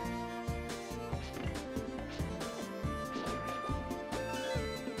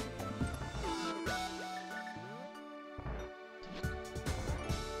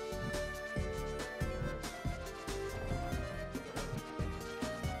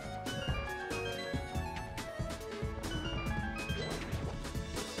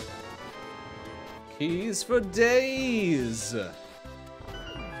 Keys for days!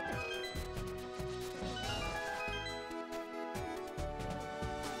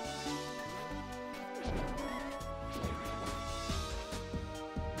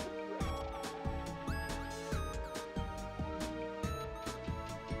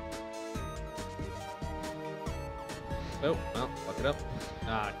 Oh, well, fuck it up.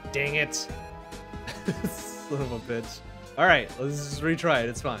 Ah, dang it. Son of a bitch. Alright, let's just retry it.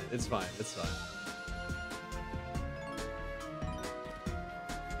 It's fine. It's fine. It's fine.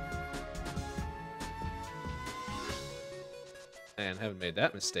 Man, haven't made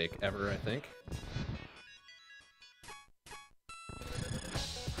that mistake ever, I think.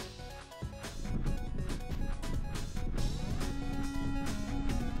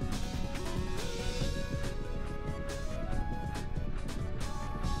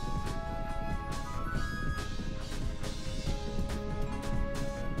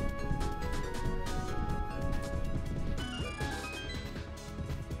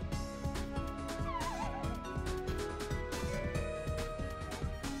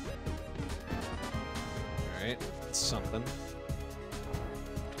 That's something. Is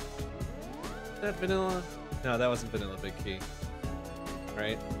that vanilla? No, that wasn't vanilla big key.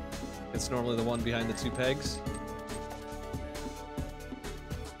 Right? It's normally the one behind the 2 pegs.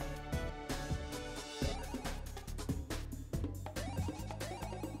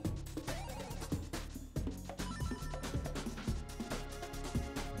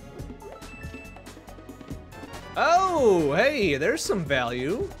 Oh, hey, there's some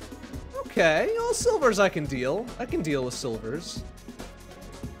value. Okay, all silvers I can deal. I can deal with silvers.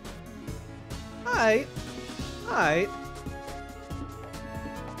 Alright. Alright.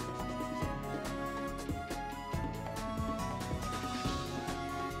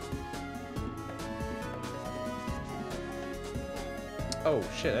 Oh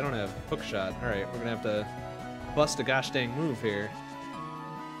shit, I don't have hook shot. Alright, we're gonna have to bust a gosh dang move here.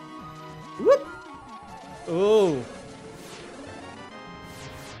 Whoop! Oh!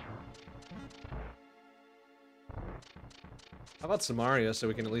 How about some Mario so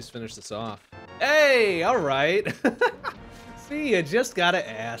we can at least finish this off? Hey! Alright! See, you just gotta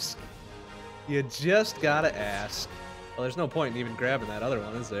ask. You just gotta ask. Well, there's no point in even grabbing that other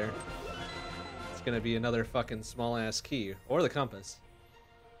one, is there? It's gonna be another fucking small-ass key. Or the compass.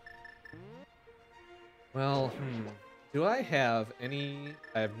 Well, do I have any...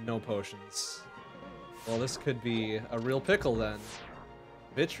 I have no potions. Well, this could be a real pickle then.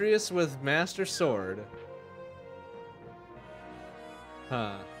 Vitreous with Master Sword.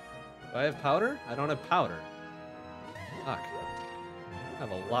 Huh. Do I have powder? I don't have powder. Fuck. I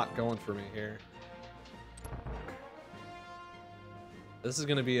have a lot going for me here. This is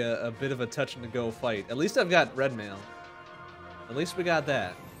gonna be a bit of a touch-and-go fight. At least I've got red mail. At least we got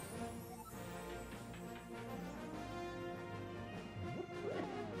that.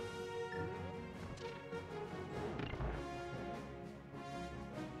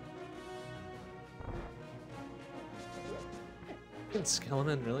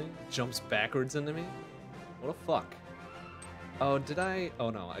 Skeleton really jumps backwards into me? What a fuck. Oh, did I?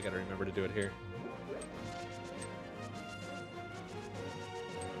 Oh no, I gotta remember to do it here.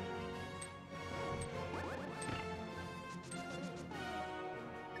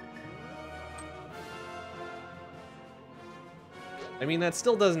 I mean, that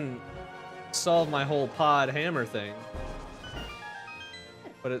still doesn't solve my whole pod hammer thing.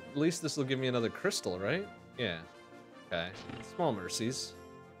 But at least this will give me another crystal, right? Yeah. Okay, small mercies.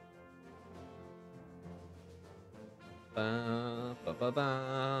 I've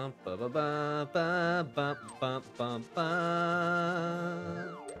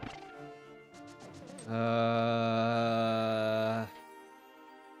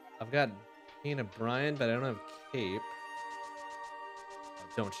got Pain of Brian, but I don't have Cape.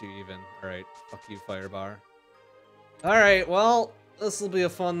 Don't you even? Alright, fuck you, Firebar. Alright, well, this will be a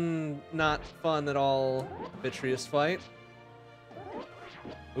fun, not fun at all, Vitreous fight.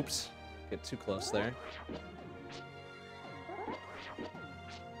 Oops, get too close there.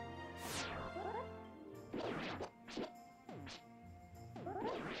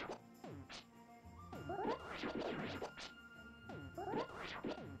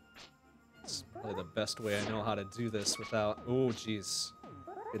 It's probably the best way I know how to do this without... Oh, jeez.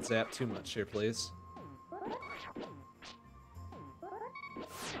 Get zapped too much here, please.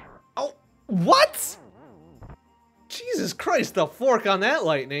 Oh, what? Jesus Christ, the fork on that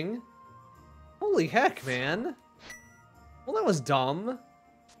lightning. Holy heck, man. Well, that was dumb.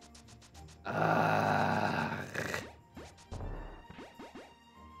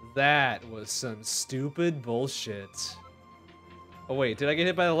 That was some stupid bullshit. Oh wait, did I get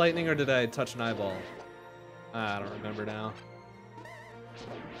hit by the lightning or did I touch an eyeball? I don't remember now.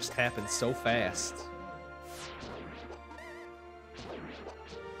 It just happened so fast.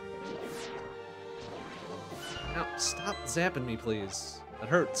 Now, stop zapping me, please. That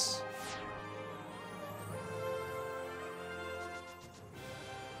hurts.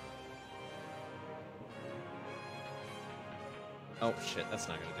 Oh shit, that's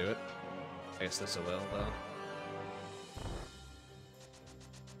not gonna do it. I guess this will, though.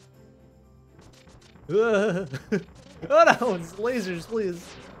 Oh no, it's lasers, please.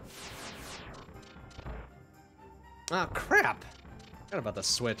 Ah, crap. Forgot about the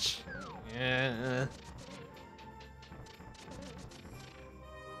switch. Yeah.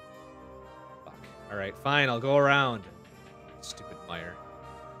 Fuck. Alright, fine, I'll go around. Stupid mire.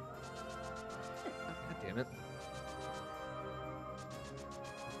 God damn it.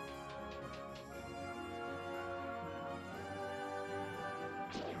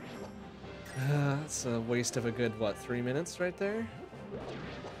 That's a waste of a good, what, 3 minutes right there?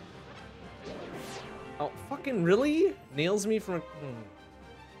 Oh, fucking really? Nails me from...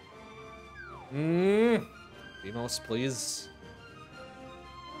 Demos, please.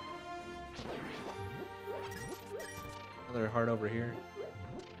 Another heart over here.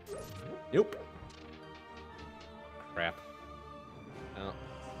 Nope. Crap. No,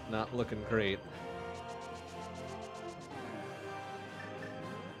 not looking great.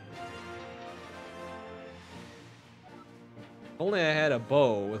 If only I had a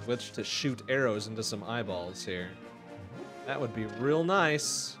bow with which to shoot arrows into some eyeballs here. That would be real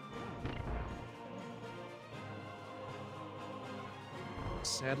nice.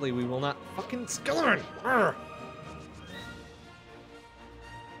 Sadly, we will not fucking Skeleton! Arrgh!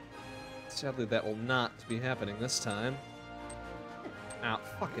 Sadly, that will not be happening this time. Ow,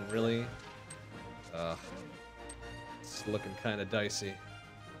 fucking really? Ugh. It's looking kind of dicey.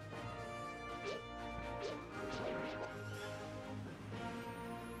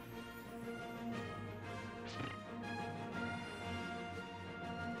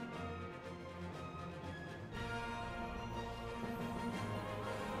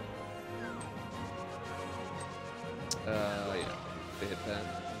 Yeah, they hit that.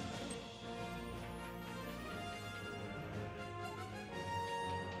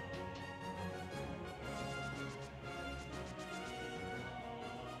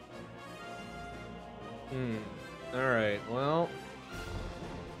 Alright, well.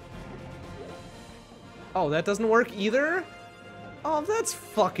 Oh, that doesn't work either? Oh, that's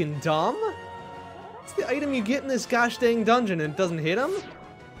fucking dumb. It's the item you get in this gosh dang dungeon and it doesn't hit him?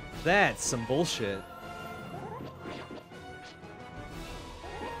 That's some bullshit.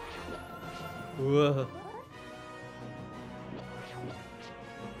 Whoa.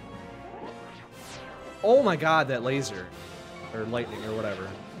 Oh my god, that laser. Or lightning or whatever.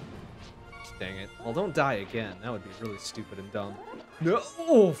 Dang it. Well, don't die again. That would be really stupid and dumb. No!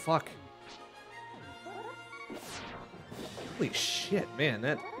 Oh, fuck. Holy shit, man.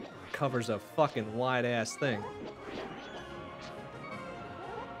 That covers a fucking wide-ass thing.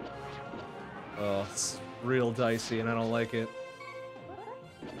 Oh, it's real dicey and I don't like it.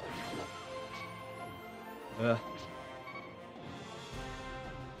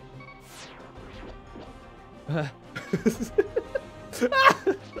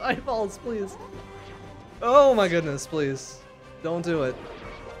 Eyeballs, please. Oh my goodness, please. Don't do it.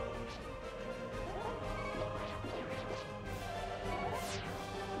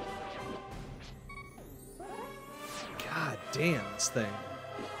 God damn, this thing.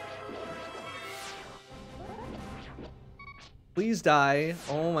 Please die.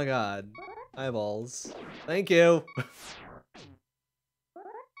 Oh my god. Eyeballs. Thank you.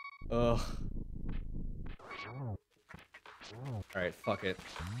 Ugh. Alright, fuck it.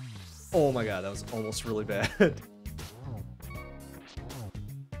 Oh my god, that was almost really bad.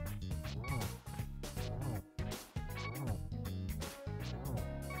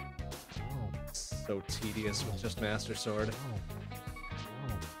 So tedious with just Master Sword.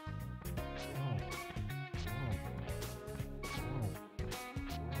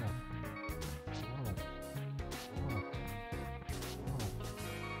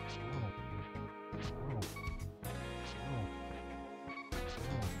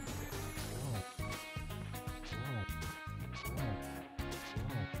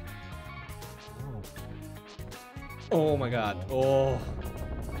 Oh my god. Oh.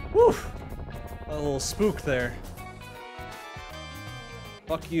 Whew. A little spook there.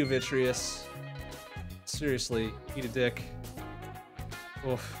 Fuck you, Vitreous. Seriously, eat a dick.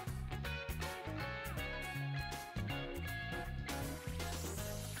 Oof.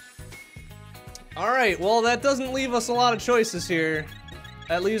 Alright, well that doesn't leave us a lot of choices here.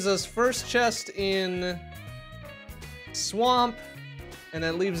 That leaves us first chest in Swamp, and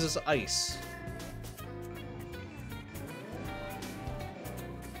that leaves us Ice.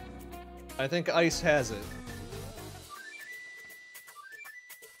 I think Ice has it.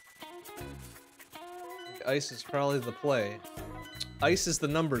 Ice is probably the play. Ice is the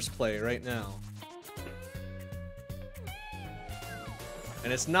numbers play right now.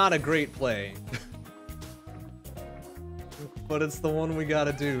 And it's not a great play. But it's the one we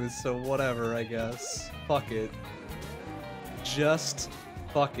gotta do, so whatever, I guess. Fuck it. Just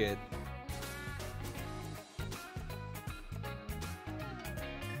fuck it.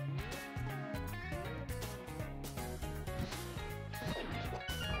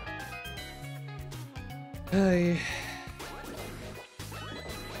 Hey.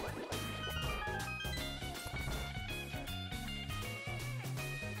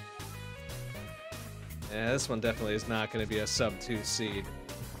 Yeah, this one definitely is not going to be a sub 2 seed.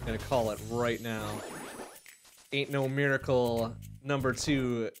 I'm going to call it right now. Ain't no miracle number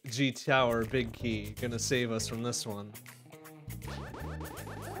 2 G Tower Big Key gonna save us from this one.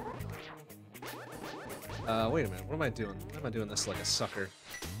 Wait a minute. What am I doing? Why am I doing this like a sucker?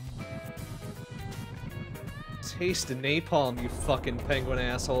 Taste napalm, you fucking penguin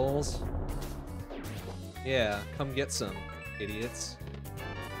assholes. Yeah, come get some, idiots.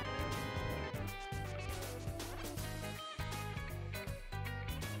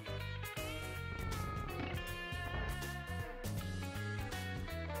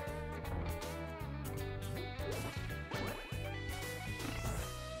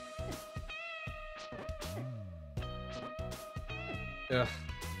 Ugh.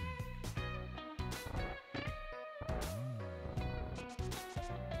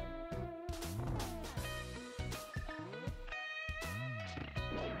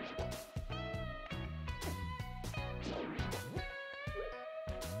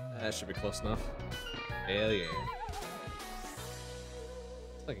 That should be close enough. Hell yeah.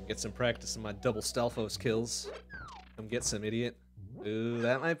 I can get some practice in my double Stalfos kills. Come get some, idiot. Ooh,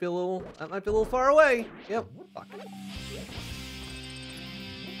 that might be a little far away. Yep. Fuck.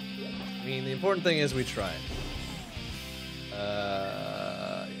 I mean, the important thing is we tried.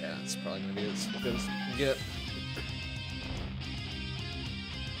 Yeah, it's probably gonna be as good as we can get.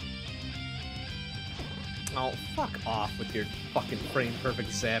 Oh, fuck off with your fucking frame perfect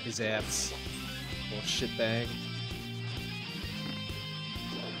zappy zaps. Little shitbag.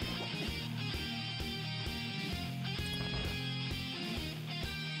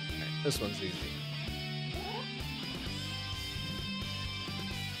 Alright, this one's easy.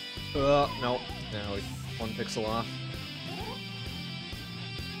 No. Now we 1 pixel off.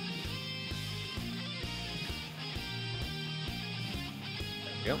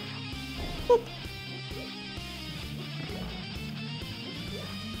 There we go. Boop.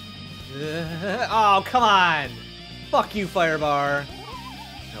 Oh, come on! Fuck you, Firebar!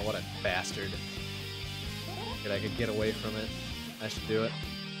 Now, what a bastard. I could get away from it. I should do it.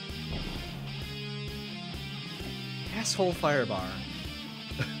 Asshole Firebar.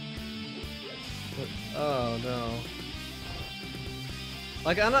 Oh, no.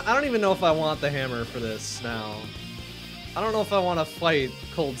 Like, I don't even know if I want the hammer for this now. I don't know if I want to fight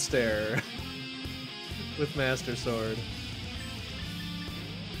Cold Stare with Master Sword.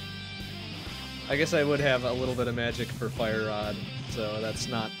 I guess I would have a little bit of magic for Fire Rod, so that's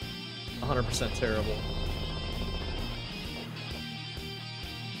not 100% terrible.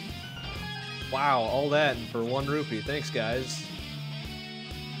 Wow, all that for 1 rupee. Thanks, guys.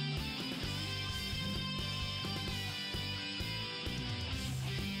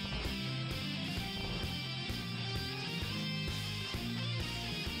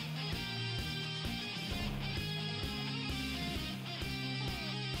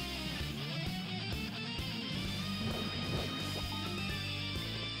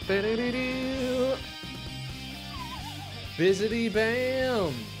 Bizzity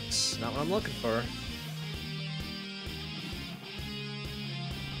bams! Not what I'm looking for.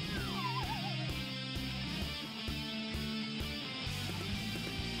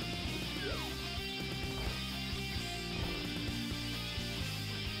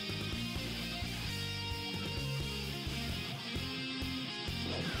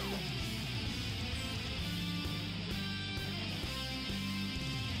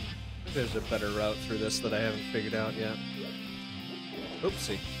 There's a better route through this that I haven't figured out yet.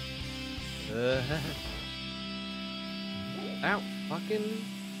 Oopsie. Ow, fucking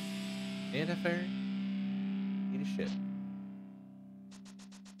anti-fairy. Eat a shit.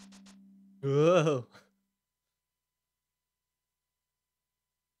 Whoa.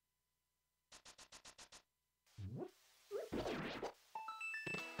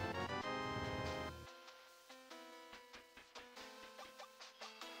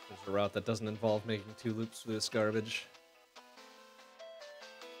 There's a route that doesn't involve making 2 loops through this garbage.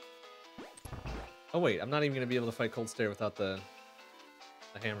 Oh wait, I'm not even gonna be able to fight Cold Stare without the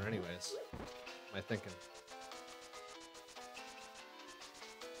hammer anyways. What am I thinking?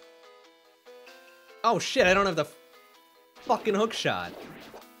 Oh shit, I don't have the fucking hook shot.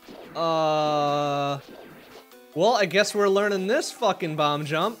 Well, I guess we're learning this fucking bomb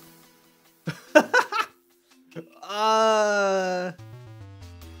jump.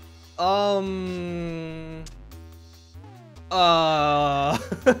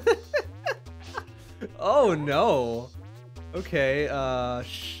 Oh no. Okay,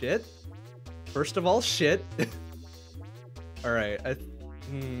 shit. First of all, shit. Alright,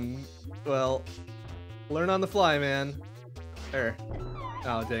 well, learn on the fly, man. There.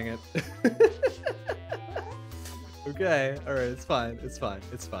 Oh, dang it. Okay, alright, it's fine, it's fine,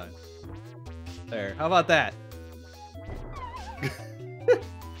 it's fine. There, how about that?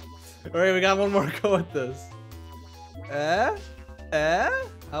 Alright, we got one more go at this. How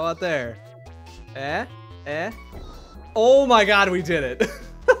about there? Eh? Oh my god, we did it.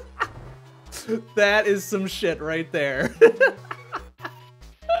 That is some shit right there.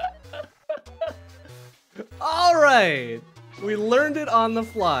 Alright. We learned it on the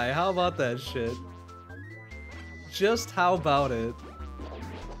fly. How about that shit? Just how about it?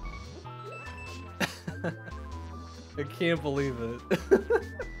 I can't believe it.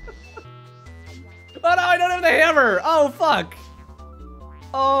 Oh no, I don't have the hammer! Oh fuck!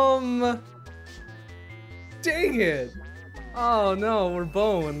 Dang it! Oh no, we're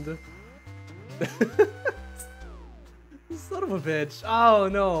boned. Son of a bitch. Oh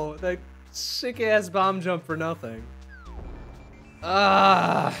no, that sick ass bomb jump for nothing.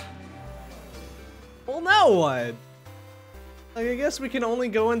 Well, now what? Like, I guess we can only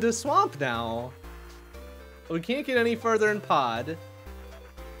go into swamp now. We can't get any further in pod.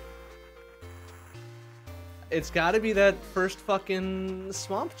 It's gotta be that first fucking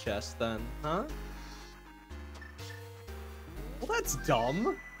swamp chest then, huh? Well, that's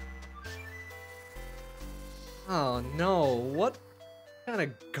dumb. Oh no, what kind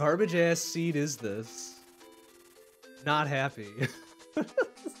of garbage ass seed is this? Not happy. Son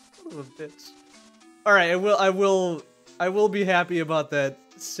of a bitch. Alright, I will be happy about that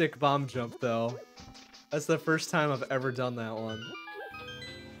sick bomb jump though. That's the first time I've ever done that one.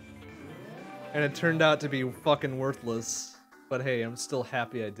 And it turned out to be fucking worthless. But hey, I'm still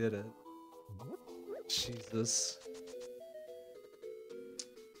happy I did it. Jesus.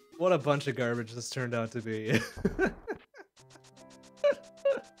 What a bunch of garbage this turned out to be.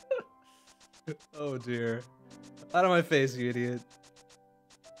 Oh dear. Out of my face, you idiot.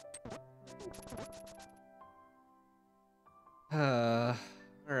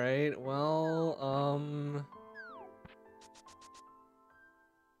 Alright,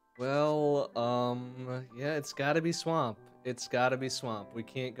 yeah, it's gotta be swamp. It's gotta be swamp. We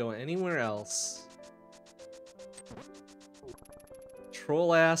can't go anywhere else.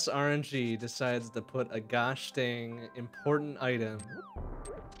 Troll-ass RNG decides to put a gosh dang important item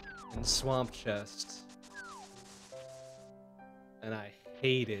in swamp chest. And I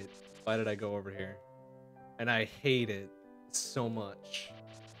hate it. Why did I go over here? And I hate it so much.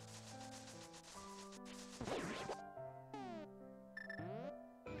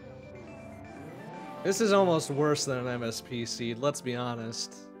 This is almost worse than an MSP seed, let's be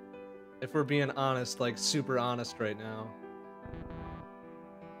honest. If we're being honest, like super honest right now.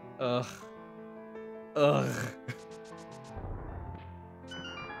 Ugh. Ugh.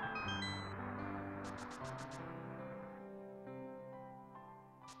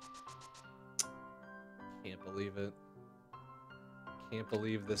 Can't believe it. Can't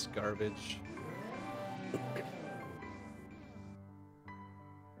believe this garbage.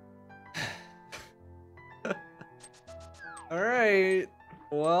 Alright.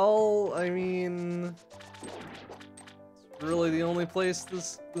 Well, I mean... it's really the only place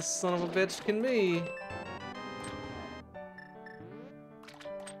this son of a bitch can be.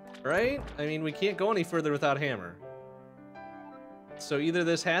 Right? I mean, we can't go any further without hammer. So either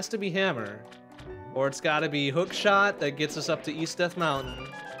this has to be hammer, or it's gotta be hook shot that gets us up to East Death Mountain,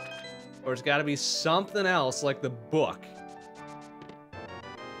 or it's gotta be something else like the book.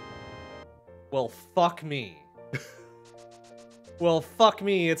 Well, fuck me. Well, fuck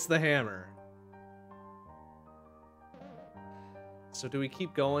me, it's the hammer. So do we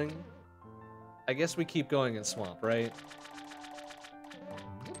keep going? I guess we keep going in swamp, right?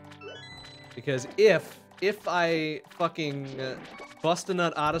 Because if I fucking bust a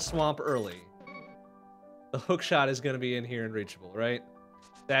nut out of swamp early, the hook shot is gonna be in here and reachable, right?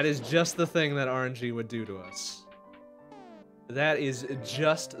 That is just the thing that RNG would do to us. That is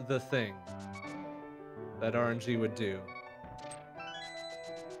just the thing that RNG would do.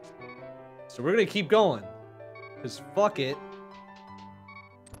 So we're gonna keep going. Cause fuck it.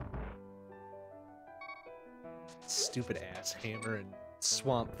 Stupid ass hammer and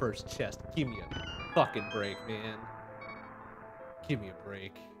swamp first chest. Give me a fucking break, man. Give me a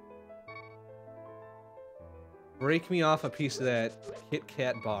break. Break me off a piece of that Kit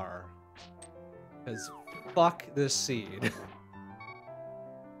Kat bar. Cause fuck this seed.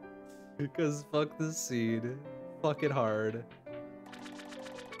 Because fuck this seed. Fuck it hard.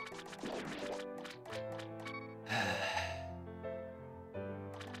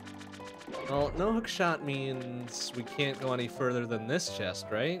 Well, no hook shot means we can't go any further than this chest,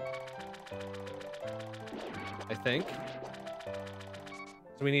 right? I think.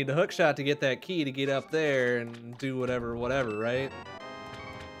 So we need the hook shot to get that key to get up there and do whatever, right?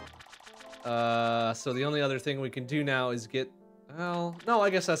 So the only other thing we can do now is get... well, no, I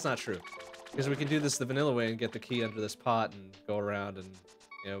guess that's not true. Because we can do this the vanilla way and get the key under this pot and go around and,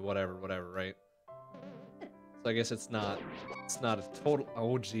 you know, whatever, right? So I guess it's not a total.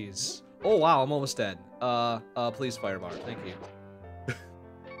 Oh jeez. Oh wow, I'm almost dead. Please firebar. Thank you.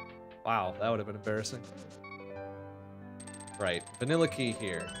 Wow, that would have been embarrassing. Right, vanilla key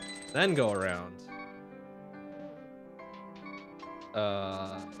here. Then go around.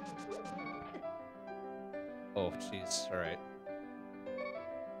 Oh jeez. All right.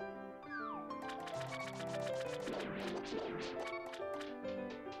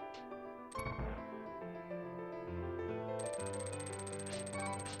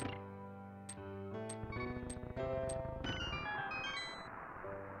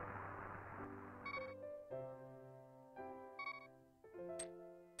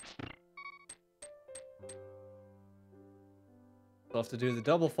 I'll have to do the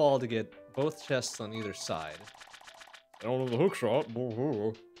double fall to get both chests on either side. I don't know the hook shot.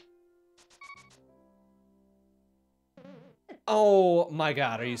 Oh my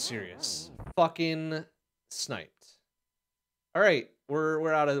god, are you serious? Fucking sniped. All right,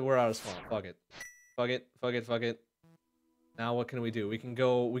 we're out of spawn. Fuck it. Fuck it. Now what can we do? We can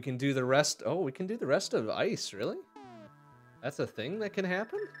do the rest. Oh, we can do the rest of ice, really? That's a thing that can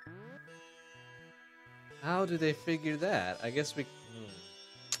happen? How do they figure that? I guess we...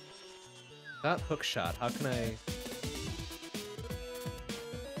 Not hook shot. How can I...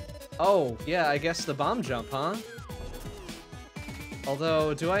 Oh, yeah, I guess the bomb jump, huh?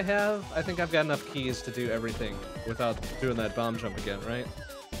 Although, do I have... I think I've got enough keys to do everything without doing that bomb jump again, right?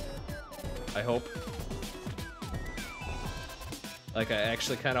 I hope. Like, I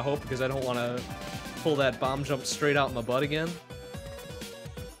actually kind of hope, because I don't want to pull that bomb jump straight out my butt again.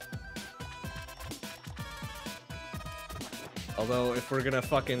 Although, if we're gonna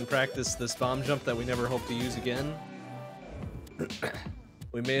fucking practice this bomb jump that we never hope to use again,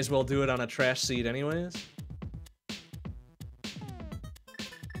 we may as well do it on a trash seed anyways.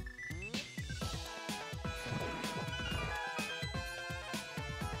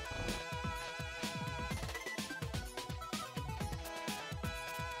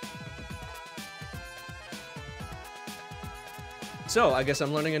 So, I guess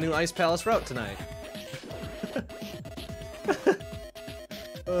I'm learning a new Ice Palace route tonight.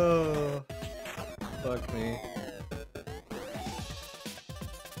 Oh, fuck me.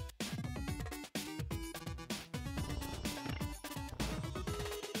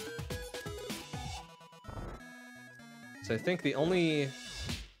 So I think the only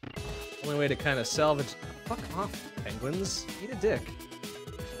way to kind of salvage... Fuck off, penguins. Eat a dick.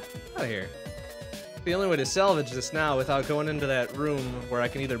 Out of here. The only way to salvage this now without going into that room where I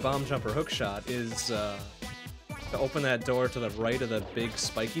can either bomb jump or hook shot is to open that door to the right of the big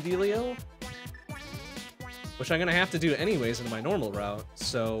spiky dealio. Which I'm gonna have to do anyways in my normal route,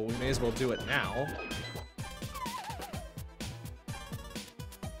 so we may as well do it now.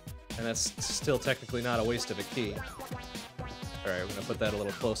 And that's still technically not a waste of a key. Alright, we're gonna put that a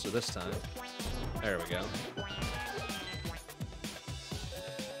little closer this time. There we go.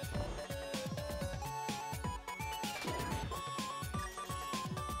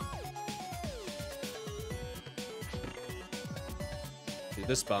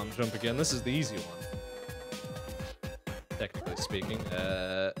 This bomb jump again. This is the easy one, technically speaking.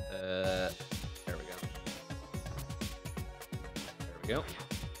 There we go. There we go.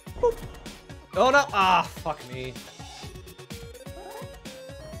 Boop. Oh no! Ah, fuck me.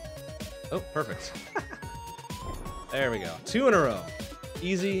 Oh, perfect. There we go. 2 in a row.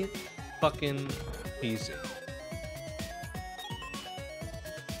 Easy fucking peasy.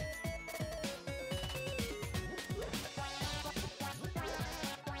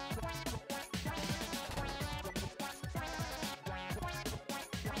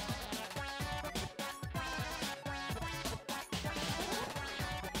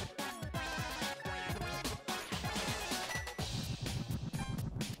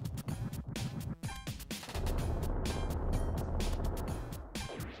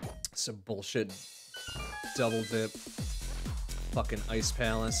 Some bullshit double dip fucking Ice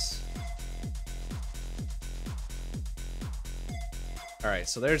Palace. Alright,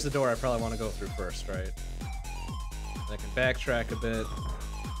 so there's the door I probably want to go through first, right? I can backtrack a bit.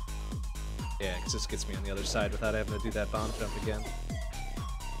 Yeah, because this gets me on the other side without having to do that bomb jump again.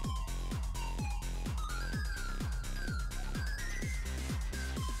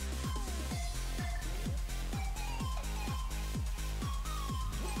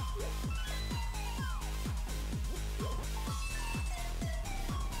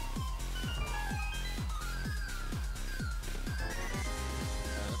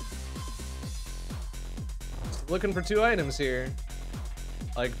 Looking for 2 items here.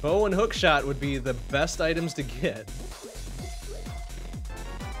 Like, bow and hook shot would be the best items to get.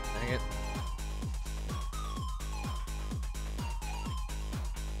 Dang it.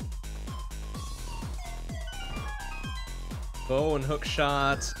 Bow and hook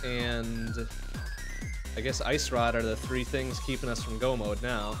shot and I guess ice rod are the three things keeping us from go mode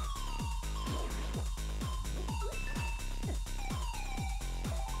now.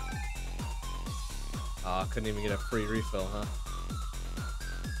 Aw, couldn't even get a free refill, huh?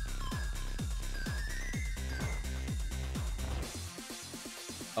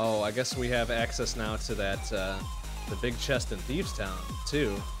 Oh, I guess we have access now to that, the big chest in Thieves Town, too.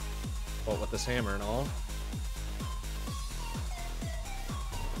 What, with this hammer and all.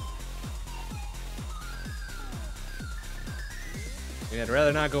 I mean, I'd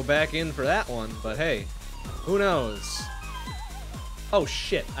rather not go back in for that one, but hey, who knows? Oh,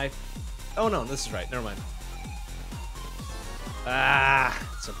 shit, oh no, this is right, never mind. Ah,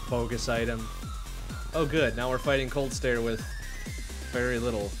 it's a bogus item. Oh good, now we're fighting Cold Stare with very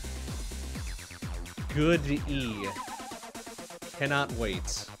little. Good E. Cannot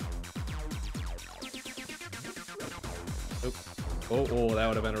wait. Oop. Oh, that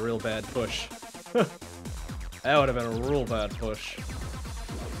would have been a real bad push. That would have been a real bad push.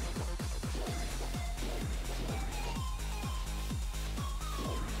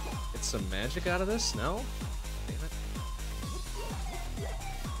 Get some magic out of this? No? Damn it.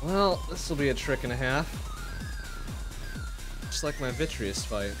 Well, this will be a trick and a half. Just like my Vitreous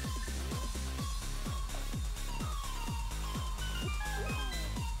fight.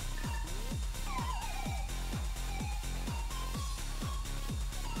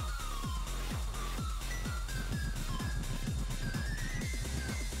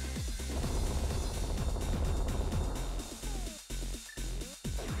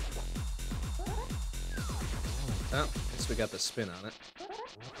 Oh, at least we got the spin on it.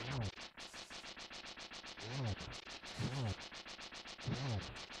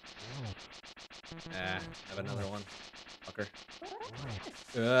 Ah, have another one. Fucker.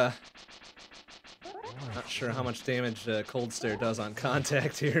 Not sure how much damage Cold Stare does on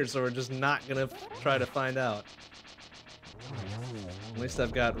contact here, so we're just not gonna try to find out. At least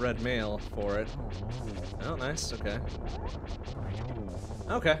I've got red mail for it. Oh, nice, okay.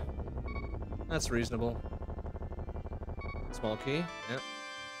 Okay. That's reasonable. Small key, yep.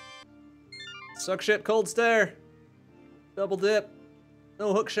 Suck shit, Cold Stare! Double dip.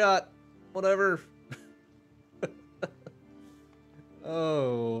 No hook shot. Whatever.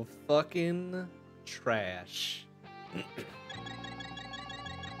 Oh, fucking trash.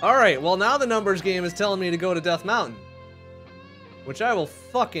 Alright, well now the numbers game is telling me to go to Death Mountain. Which I will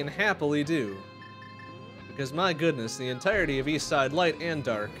fucking happily do. Because my goodness, the entirety of Eastside Light and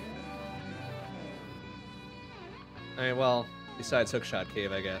Dark. I mean, well, besides Hookshot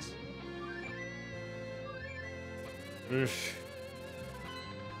Cave, I guess. Oof.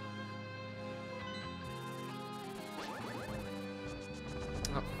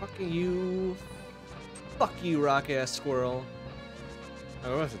 Oh, fuck you. Fuck you, rock-ass squirrel.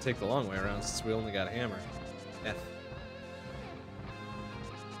 Oh, we'll have to take the long way around since we only got a hammer. F.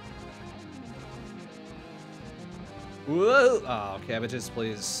 Whoa! Oh, cabbages,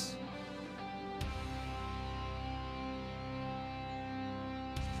 please.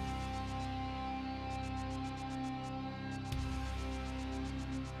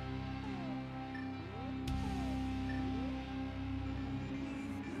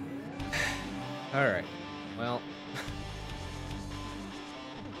 Alright, well,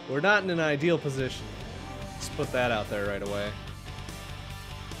 we're not in an ideal position. Let's put that out there right away.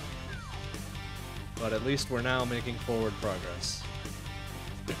 But at least we're now making forward progress.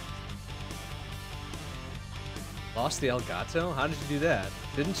 Lost the Elgato? How did you do that?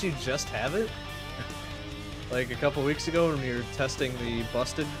 Didn't you just have it? Like a couple weeks ago when you were testing the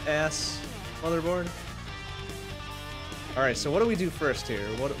busted ass motherboard? Alright, so what do we do first here?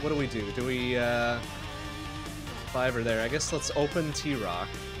 What do we do? Do we, fiver there? I guess let's open T-Rock.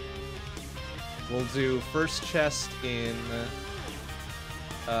 We'll do first chest in,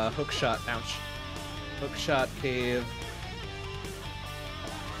 Hookshot, ouch. Hookshot Cave.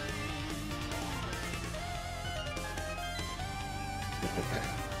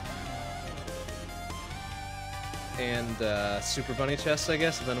 And, Super Bunny chest, I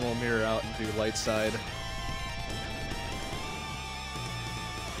guess, and then we'll mirror out and do light side.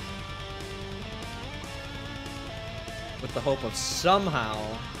 With the hope of somehow,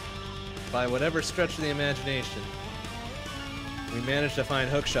 by whatever stretch of the imagination, we manage to find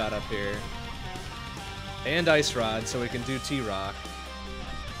Hookshot up here. And Ice Rod, so we can do T-Rock.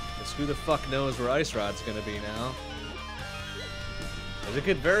 Because who the fuck knows where Ice Rod's gonna be now? Because it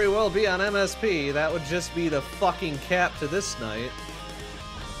could very well be on MSP. That would just be the fucking cap to this night.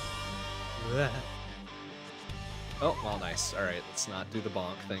 Oh, well, nice. Alright, let's not do the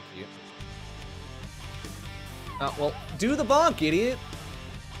bonk, thank you. Well, do the bonk, idiot.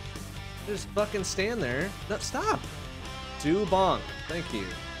 Just fucking stand there. No, stop. Do bonk. Thank you.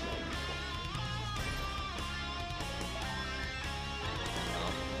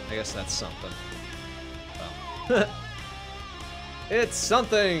 Oh, I guess that's something. Well. It's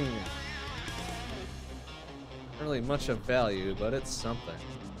something! Not really much of value, but it's something.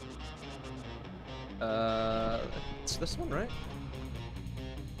 It's this one, right?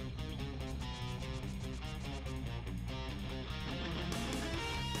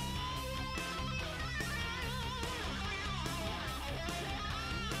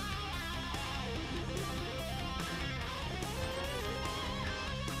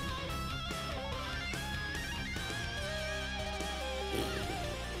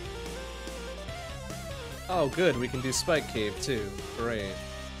 Oh, good, we can do Spike Cave too. Great.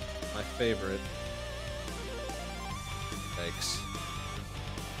 My favorite. Yikes.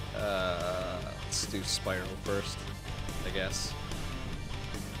 Let's do Spiral first, I guess.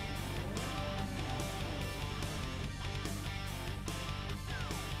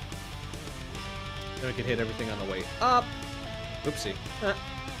 Then we can hit everything on the way up. Oopsie. No.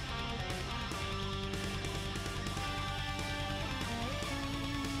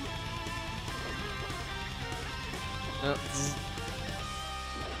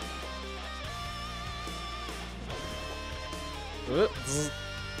 Love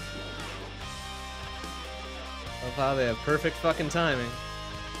how they have perfect fucking timing.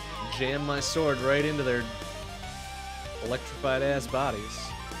 Jam my sword right into their electrified ass bodies.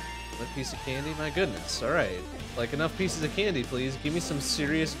 That piece of candy? My goodness. Alright. Like, enough pieces of candy, please. Give me some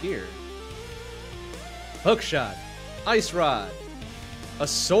serious gear. Hookshot. Ice rod. A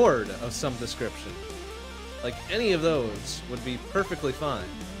sword of some description. Like, any of those would be perfectly fine.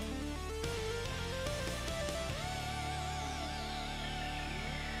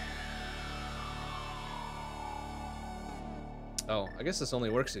 Oh, I guess this only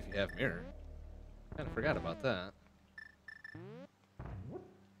works if you have mirror. Kinda forgot about that.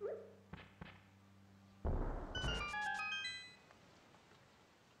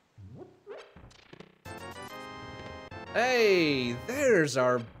 Hey, there's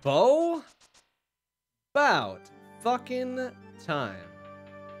our bow. About fucking time.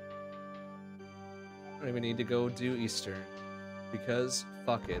 I don't even need to go do Easter, because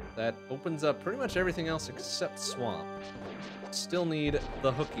fuck it. That opens up pretty much everything else except Swamp. Still need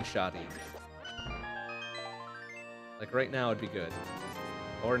the hooky shotty. Like right now would be good.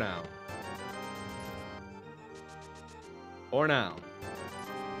 Or now. Or now.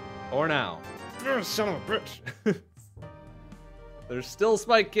 Or now. Oh, son of a bitch. There's still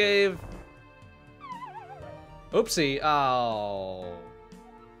Spike Cave. Oopsie. Oh.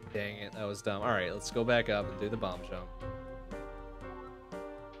 Dang it, that was dumb. Alright, let's go back up and do the bomb jump.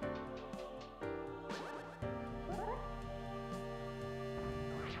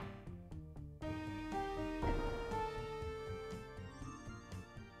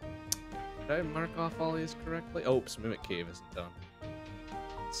 Did I mark off all these correctly? Oops, Mimic Cave isn't done.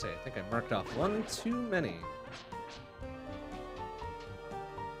 Let's see, I think I marked off one too many.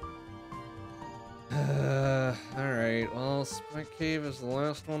 Alright, well, Spike Cave is the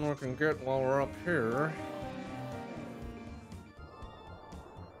last one we can get while we're up here.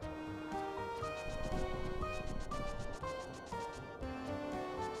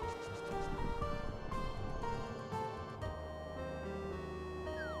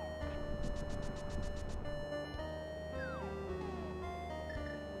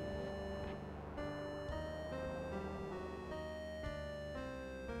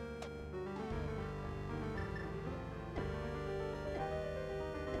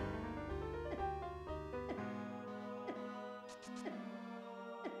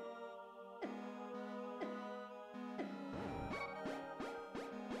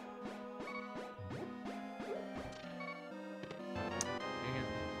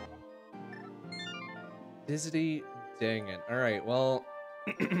 Dizzity dang it. Alright, well,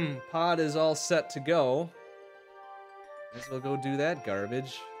 pod is all set to go. Guess we'll go do that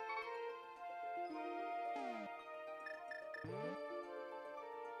garbage.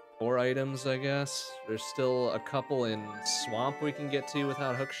 Four items, I guess. There's still a couple in Swamp we can get to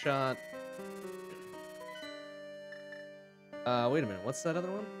without Hookshot. Wait a minute, what's that other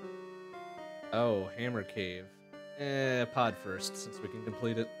one? Oh, Hammer Cave. Pod first, since we can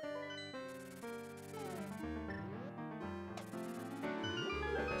complete it.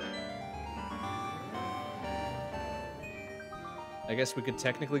 I guess we could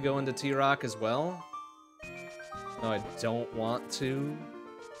technically go into T-Rock as well. No, I don't want to.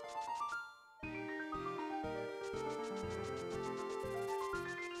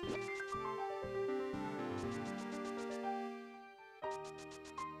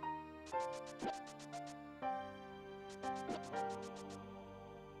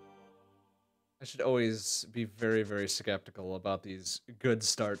 I should always be very, very skeptical about these good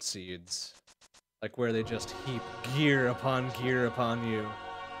start seeds. Like where they just heap gear upon you.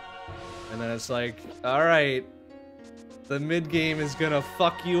 And then it's like, alright, the mid-game is gonna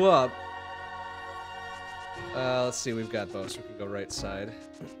fuck you up. Let's see, we've got both, so we can go right side.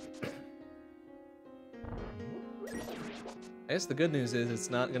 I guess the good news is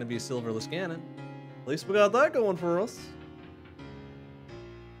it's not gonna be a silverless cannon. At least we got that going for us.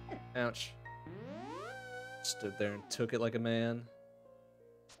 Ouch. Stood there and took it like a man.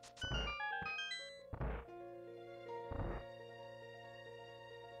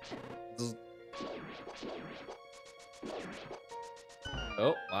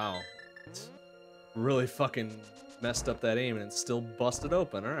 Oh, wow. Really fucking messed up that aim and it's still busted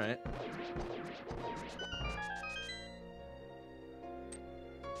open, alright.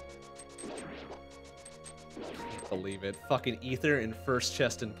 Can't believe it. Fucking Ether in first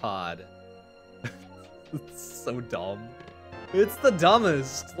chest and pod. It's so dumb. It's the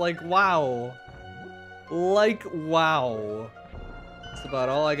dumbest. Like, wow. Like, wow. That's about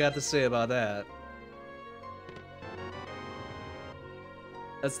all I got to say about that.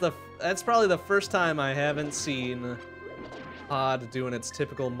 That's probably the first time I haven't seen Pod doing its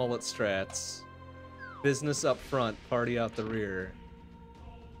typical mullet strats. Business up front, party out the rear.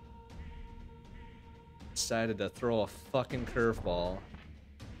 Decided to throw a fucking curveball.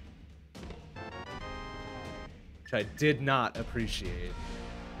 Which I did not appreciate.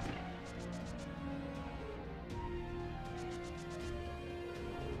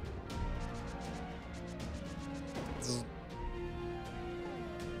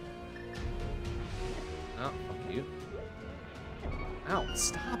 Oh, fuck you. Ow,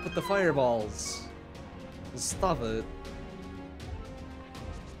 stop with the fireballs. Stop it.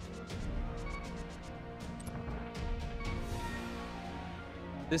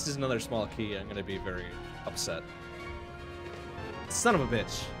 This is another small key. I'm gonna be very upset. Son of a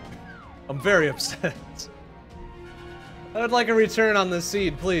bitch. I'm very upset. I would like a return on this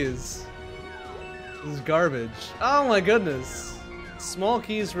seed, please. This is garbage. Oh my goodness. Small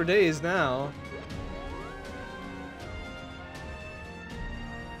keys for days now.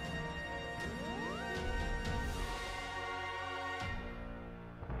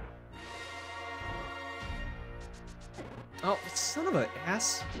 Oh, son of an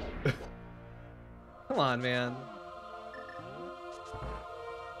ass. Come on, man.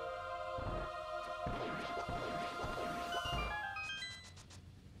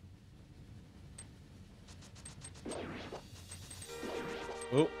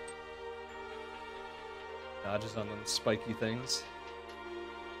 Oh. Dodges on them spiky things.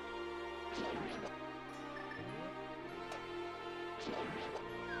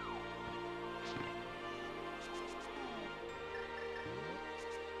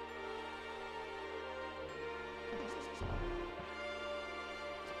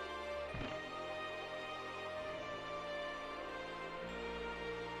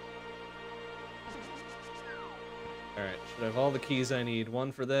 Alright, should have all the keys I need.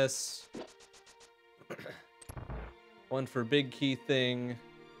 One for this. One for big key thing.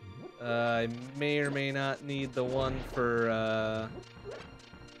 I may or may not need the one for,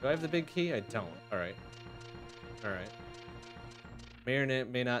 do I have the big key? I don't. Alright. Alright. May or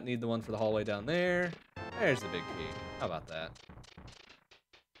may not need the one for the hallway down there. There's the big key. How about that?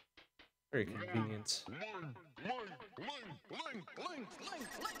 Very convenient.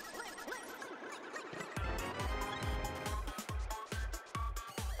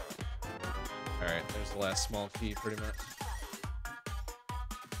 Alright, there's the last small key, pretty much.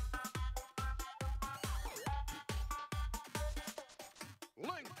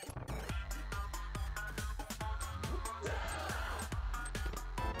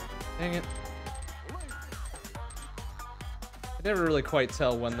 Dang it. I never really quite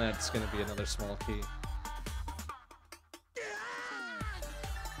tell when that's going to be another small key.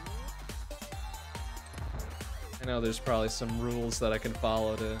 I know there's probably some rules that I can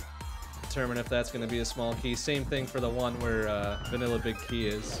follow to determine if that's going to be a small key. Same thing for the one where vanilla big key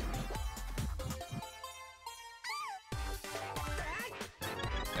is.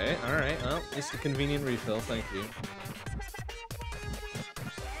 Okay, alright, well, it's a convenient refill, thank you.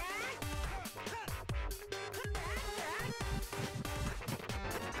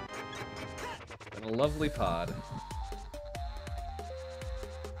 And a lovely pod.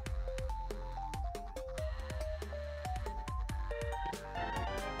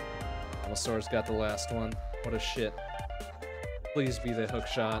 Sora's got the last one. What a shit. Please be the hook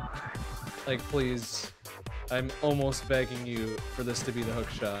shot. Like, please. I'm almost begging you for this to be the hook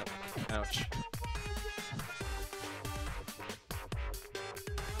shot. Ouch.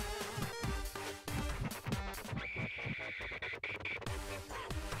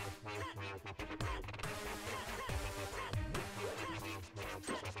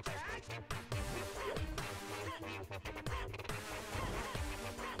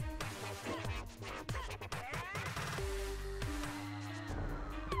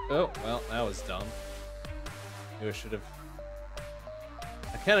 Oh, well, that was dumb. Maybe I should have...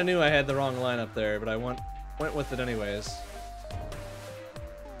 I kind of knew I had the wrong lineup there, but I went with it anyways.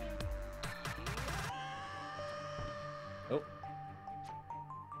 Oh.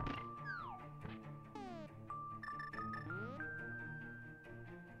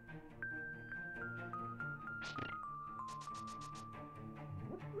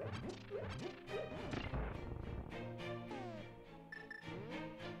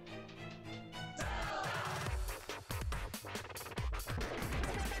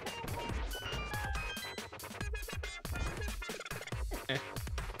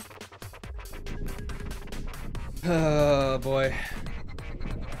 Oh boy.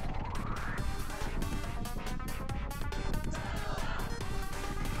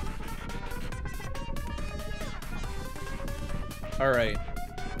 Alright.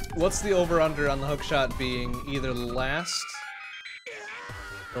 What's the over-under on the hookshot being either the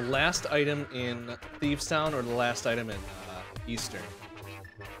last item in Thieves Town or the last item in Eastern?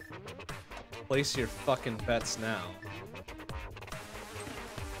 Place your fucking bets now.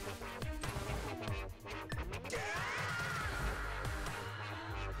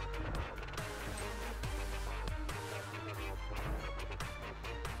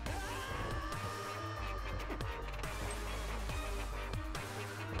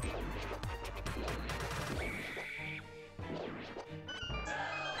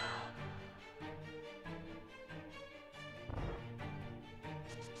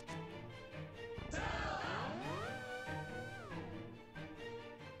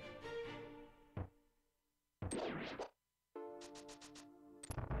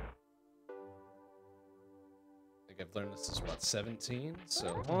 I've learned this is what, 17? So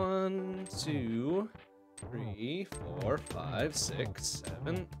 1, 2, 3, 4, 5, 6,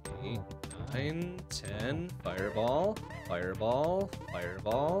 7, 8, 9, 10, fireball, fireball,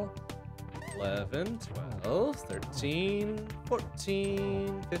 fireball, 11, 12, 13,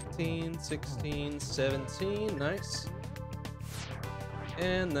 14, 15, 16, 17, nice.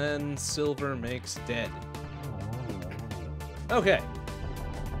 And then silver makes dead. Okay.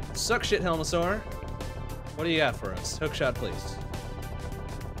 Suck shit, Helmosaur. What do you got for us? Hookshot, please.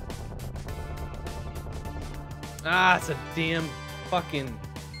 Ah, it's a damn fucking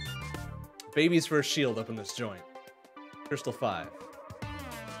baby's first shield up in this joint. Crystal 5.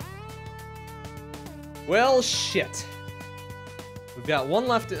 Well, shit. We've got one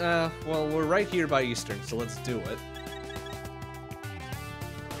left. Well, we're right here by Eastern, so let's do it.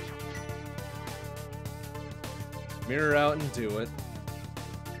 Mirror out and do it.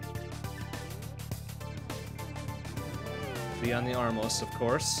 Be on the Armos, of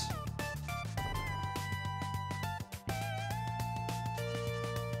course.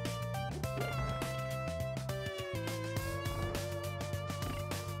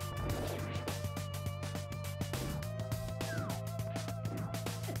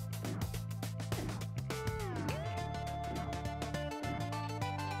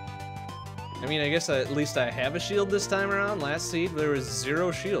 I mean, I guess at least I have a shield this time around. Last seed, there was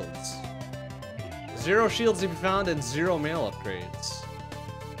 0 shields. 0 shields to be found and 0 mail upgrades.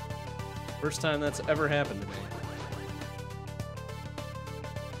 First time that's ever happened to me.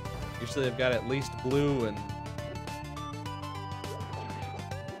 Usually they've got at least blue and...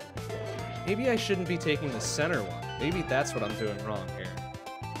 Maybe I shouldn't be taking the center one. Maybe that's what I'm doing wrong here.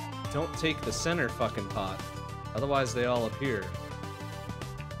 Don't take the center fucking pot. Otherwise they all appear.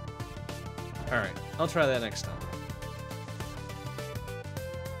 Alright, I'll try that next time.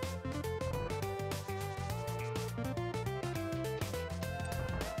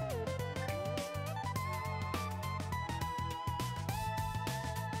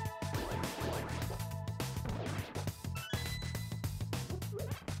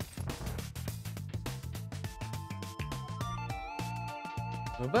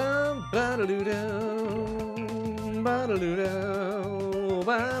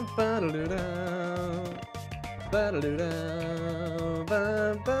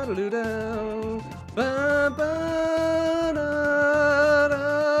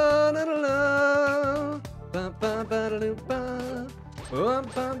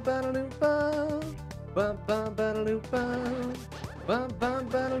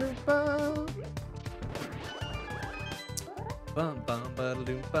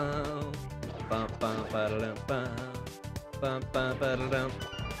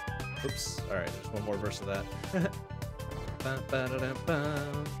 Oops. Alright, there's one more verse of that.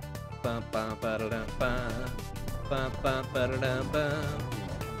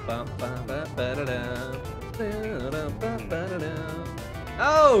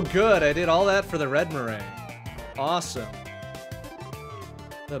 Oh, good! I did all that for the red meringue. Awesome.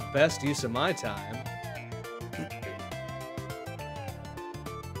 The best use of my time.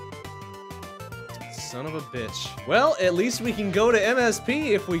 Son of a bitch. Well, at least we can go to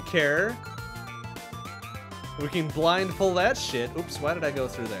MSP if we care. We can blind pull that shit. Oops, why did I go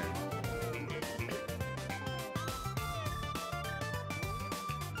through there?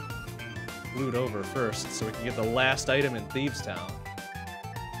 Loot over first so we can get the last item in Thieves Town.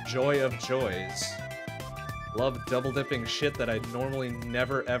 Joy of joys. Love double dipping shit that I'd normally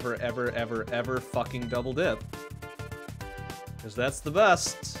never, ever, ever, ever, ever fucking double dip. Because that's the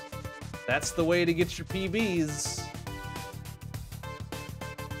best. That's the way to get your PBs.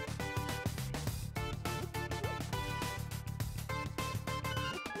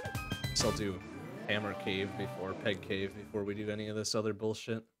 Guess I'll do Hammer Cave before Peg Cave before we do any of this other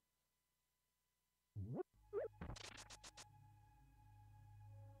bullshit.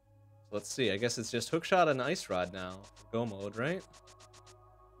 Let's see, I guess it's just Hookshot and Ice Rod now. Go mode, right?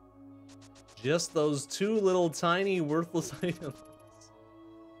 Just those two little tiny worthless items.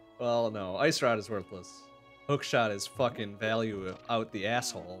 Well, no, Ice Rod is worthless. Hookshot is fucking value out the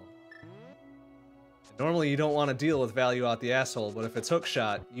asshole. Normally you don't want to deal with value out the asshole, but if it's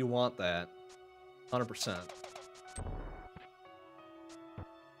Hookshot, you want that. 100%.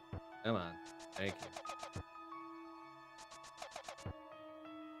 Come on, thank you.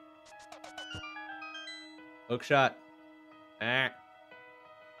 Hookshot. Ah.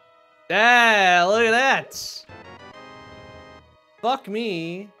 Ah, look at that. Fuck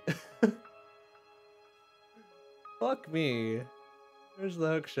me. Fuck me. Where's the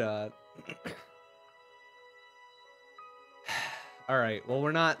hookshot? Alright, well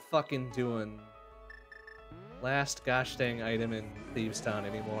we're not fucking doing last gosh dang item in Thieves Town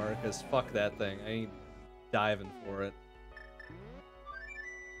anymore, because fuck that thing. I ain't diving for it.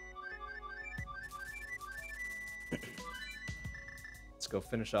 Let's go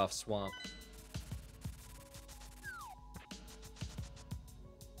finish off Swamp.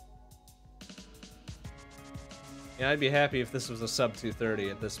 Yeah, I'd be happy if this was a sub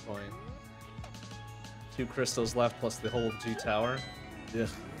 230 at this point. 2 crystals left plus the whole G tower. Yeah.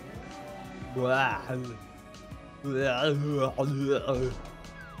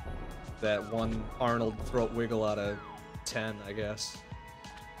 That one Arnold throat wiggle out of 10, I guess.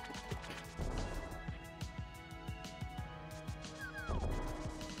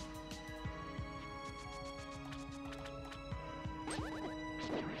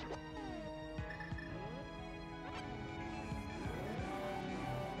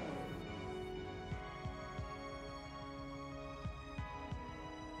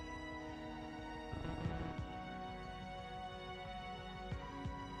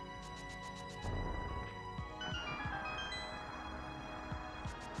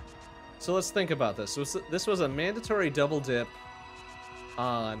 So let's think about this. This was a mandatory double dip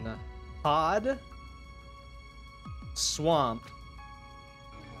on Pod, Swamp.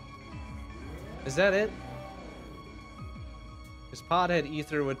 Is that it? Because Pod had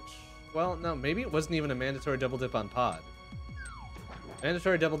Ether, which... Well, no, maybe it wasn't even a mandatory double dip on Pod.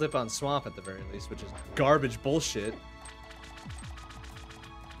 Mandatory double dip on Swamp at the very least, which is garbage bullshit.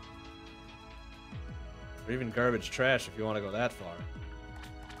 Or even garbage trash if you want to go that far.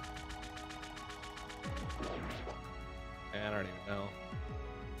 I don't even know.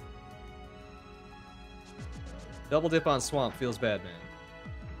 Double dip on Swamp feels bad, man.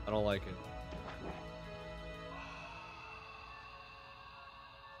 I don't like it.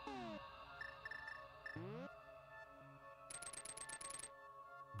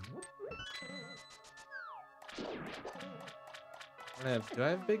 Do I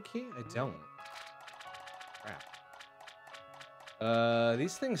have a big key? I don't. Crap.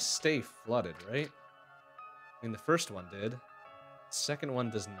 These things stay flooded, right? I mean, the first one did. The second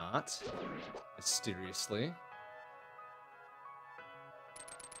one does not. Mysteriously.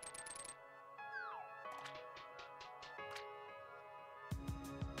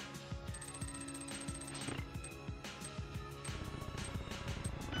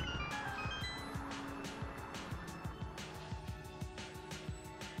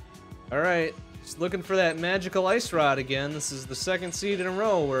 Alright, just looking for that magical ice rod again. This is the second seed in a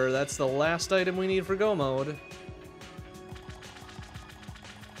row where that's the last item we need for go mode.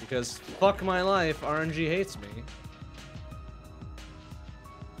 Because fuck my life, RNG hates me.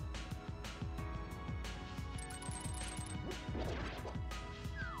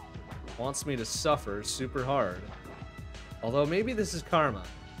 Wants me to suffer super hard. Although maybe this is karma.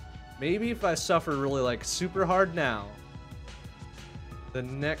 Maybe if I suffer really like super hard now, the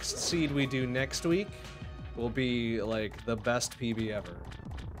next seed we do next week will be like the best PB ever.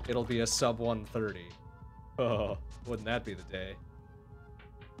 It'll be a sub 130. Oh, wouldn't that be the day?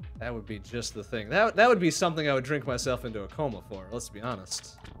 That would be just the thing. That would be something I would drink myself into a coma for, let's be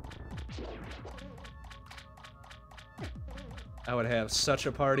honest. I would have such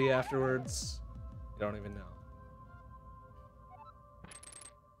a party afterwards. You don't even know.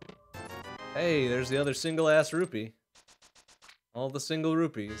 Hey, there's the other single-ass rupee. All the single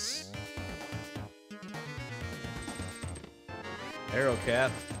rupees. Arrow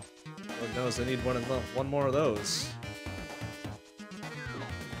cap. Lord knows I need one more of those.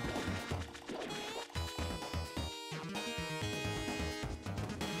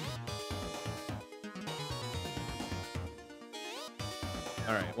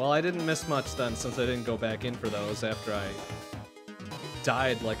 Alright, well I didn't miss much then since I didn't go back in for those after I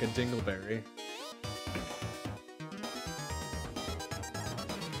died like a dingleberry.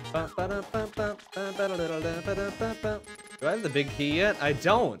 Do I have the big key yet? I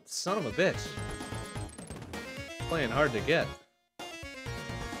don't! Son of a bitch. Playing hard to get.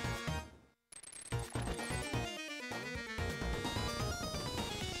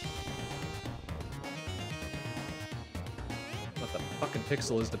 What the fucking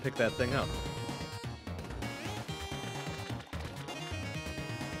pixel is to pick that thing up?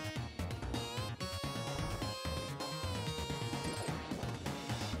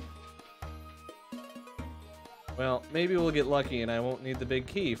 Well, maybe we'll get lucky and I won't need the big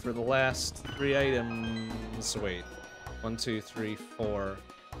key for the last 3 items. Wait. 1, 2, 3, 4.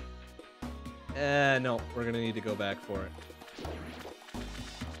 No, we're gonna need to go back for it.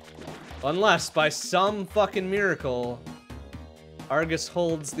 Unless, by some fucking miracle, Argus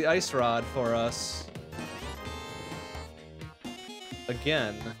holds the ice rod for us.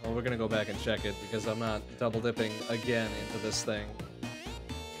 Again. Well, we're gonna go back and check it because I'm not double dipping again into this thing.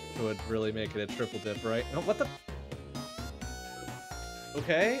 It would really make it a triple dip, right? No, what the?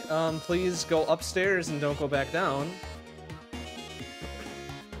 Okay, please go upstairs and don't go back down.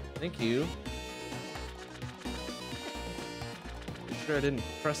 Thank you. I'm sure I didn't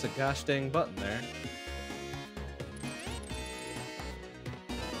press a gosh dang button there.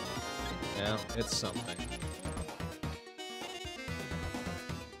 Yeah, it's something.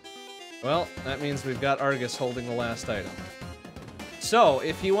 Well, that means we've got Argus holding the last item. So,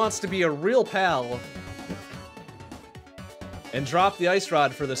 if he wants to be a real pal and drop the ice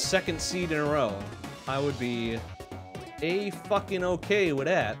rod for the 2nd seed in a row, I would be fucking okay with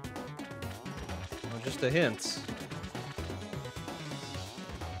that. Well, just a hint.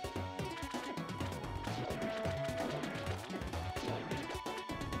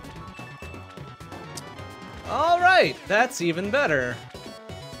 Alright, that's even better.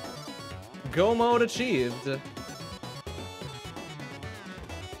 Go mode achieved.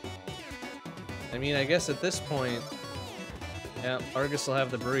 I mean, I guess at this point, yeah, Argus will have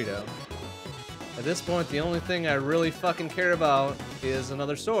the burrito. At this point, the only thing I really fucking care about is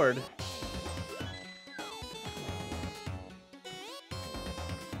another sword.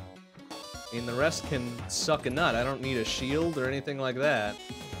 I mean, the rest can suck a nut. I don't need a shield or anything like that.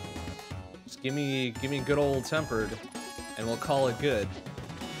 Just give me good old tempered, and we'll call it good.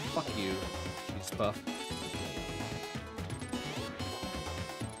 Fuck you, cheese puff.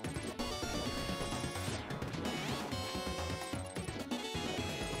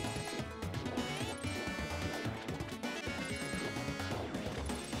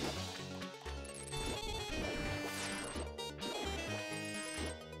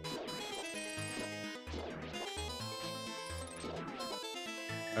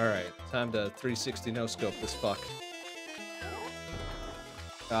 Alright, time to 360 no-scope this fuck.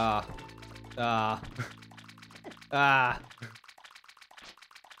 Ah.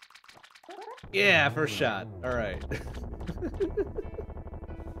 Yeah, first shot. Alright.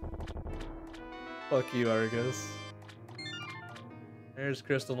 Fuck you, Argus. There's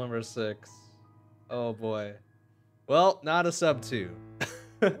crystal number 6. Oh boy. Well, not a sub 2.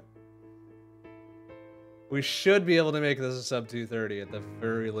 We should be able to make this a sub 230 at the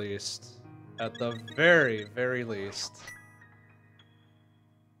very least. At the very, very least.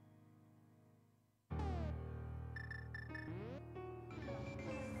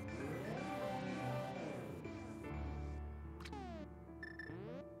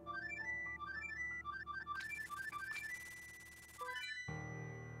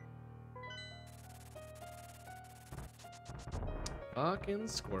 Fucking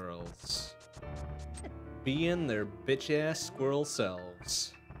squirrels. Being their bitch-ass squirrel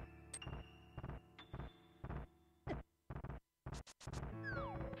selves.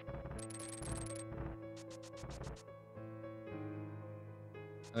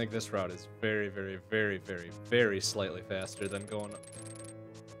 I think this route is very, very, very, very, very slightly faster than going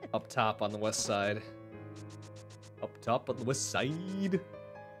up top on the west side. Up top on the west side.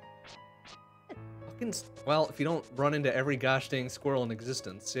 Well, if you don't run into every gosh dang squirrel in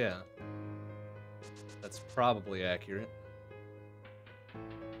existence, yeah. That's probably accurate.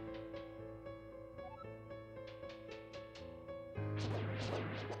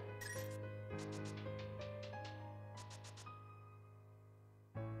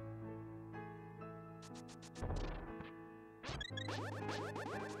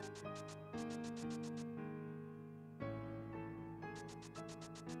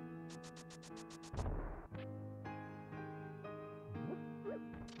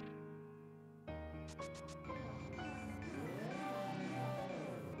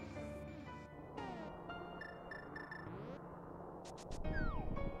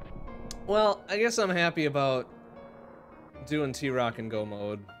 Well, I guess I'm happy about doing T-Rock and Go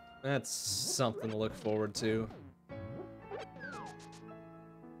mode. That's something to look forward to.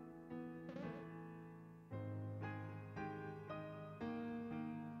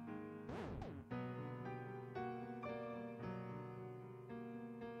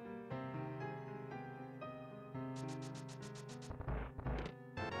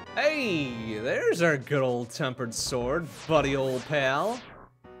 Hey, there's our good old tempered sword, buddy old pal.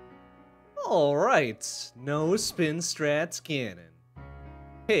 Alright, no spin strats cannon.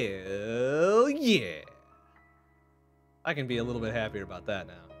 Hell yeah. I can be a little bit happier about that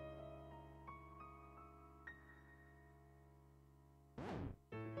now.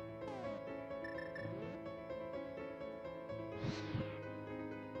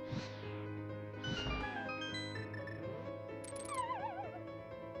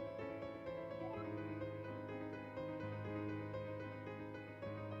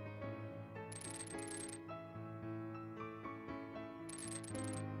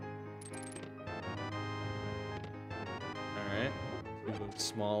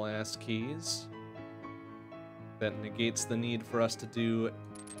 Small ass keys. That negates the need for us to do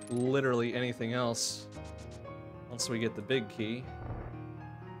literally anything else once we get the big key.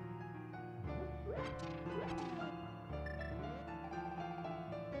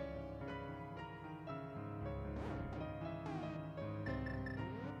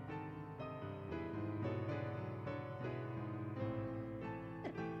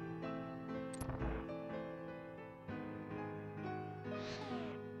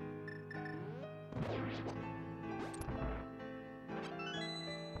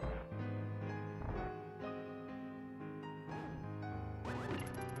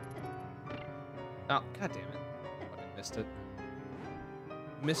 Oh, god damn it. I missed it.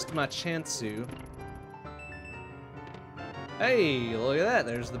 Missed my chance-u. Hey, look at that.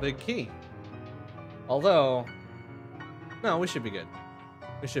 There's the big key. Although, no, we should be good.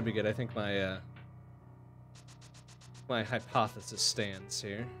 We should be good. I think my my hypothesis stands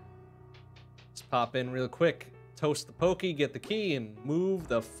here. Let's pop in real quick, toast the pokey, get the key, and move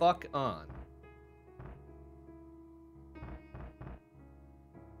the fuck on.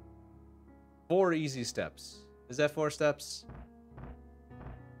 Four easy steps. Is that 4 steps?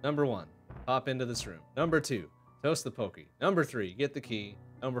 Number 1, pop into this room. Number 2, toast the pokey. Number 3, get the key.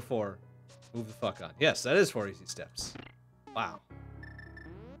 Number 4, move the fuck on. Yes, that is 4 easy steps. Wow.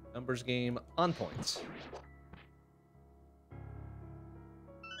 Numbers game on point.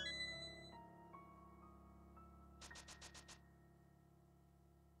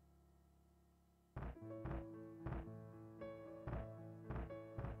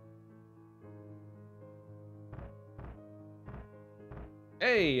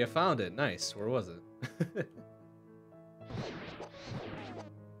 Hey, you found it. Nice. Where was it?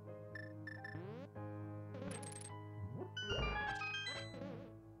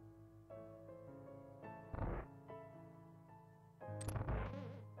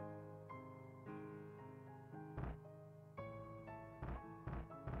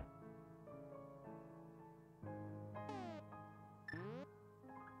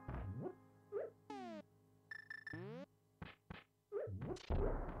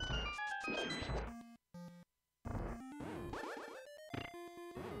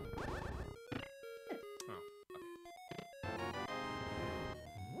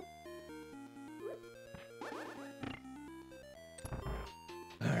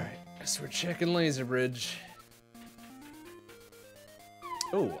 Guess we're checking Laser Bridge.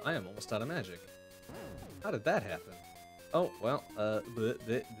 Oh, I am almost out of magic. How did that happen? Oh, well, oh,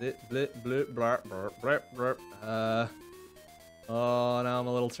 now I'm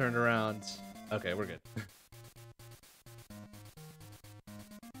a little turned around. Okay, we're good.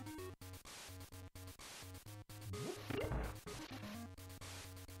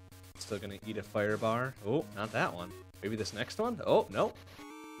 Still gonna eat a fire bar. Oh, not that one. Maybe this next one? Oh, no.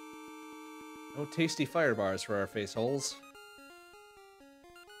 No tasty fire bars for our face holes.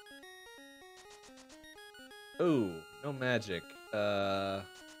 Ooh, no magic.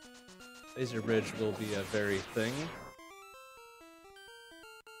 Laser bridge will be a very thing.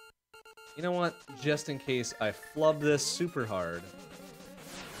 You know what? Just in case I flub this super hard,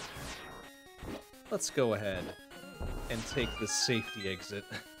 let's go ahead and take the safety exit.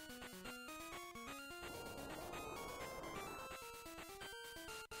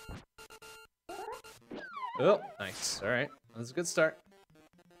 Oh, nice. All right, that's a good start.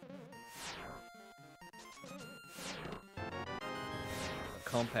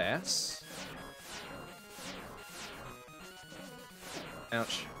 Compass.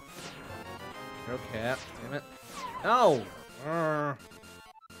 Ouch. Hero cap, damn it. No!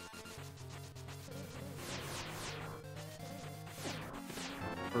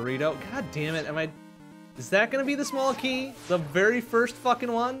 Burrito. God damn it, am I... Is that gonna be the small key? The very first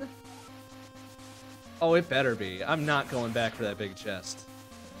fucking one? Oh, it better be. I'm not going back for that big chest.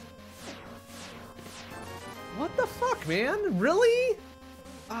 What the fuck, man? Really?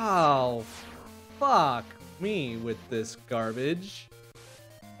 Oh, fuck me with this garbage.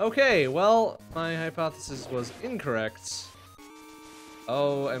 Okay, well, my hypothesis was incorrect.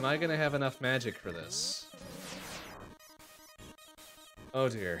 Oh, am I gonna have enough magic for this? Oh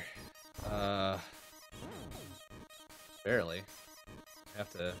dear. Barely. I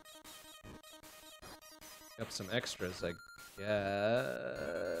have to pick up some extras, I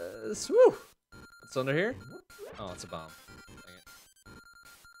guess. Woo! What's under here? Oh, it's a bomb. Dang it.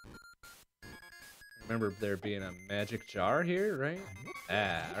 Remember there being a magic jar here, right?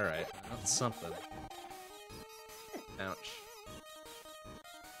 Ah, alright. That's something. Ouch.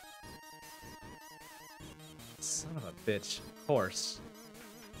 Son of a bitch. Of course.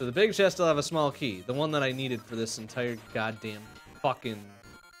 For the big chest, I'll have a small key. The one that I needed for this entire goddamn fucking...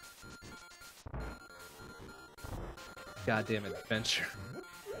 goddamn adventure.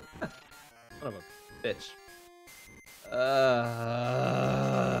 Son of a bitch.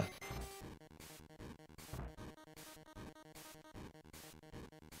 Oh.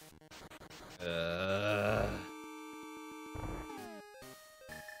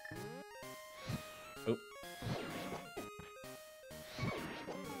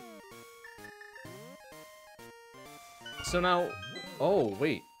 So now, oh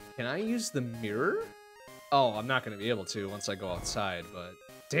wait, can I use the mirror? Oh, I'm not gonna be able to once I go outside, but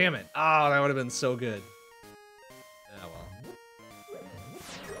damn it. Oh, that would have been so good.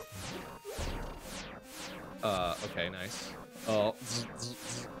 Okay, nice. Oh,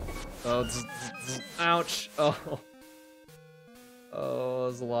 oh, ouch. Oh, oh,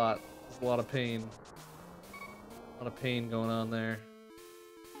 there's a lot of pain. A lot of pain going on there.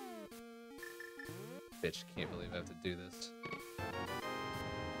 Bitch, can't believe I have to do this.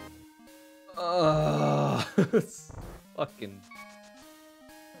 It's fucking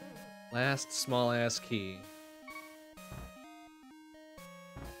last small ass key.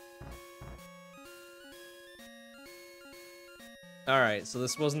 Alright, so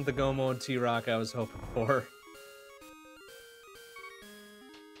this wasn't the Go Mode T-Rock I was hoping for.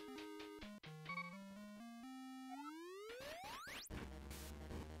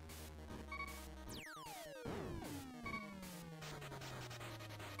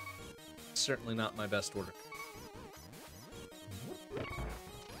 Certainly not my best work.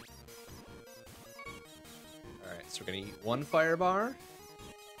 Alright, so we're gonna eat one fire bar.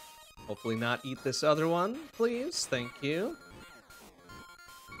 Hopefully not eat this other one, please. Thank you.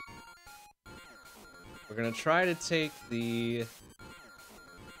 We're gonna try to take the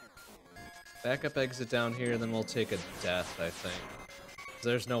backup exit down here, then we'll take a death, I think.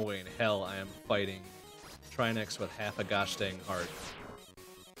 There's no way in hell I am fighting Trinex with half a gosh dang heart.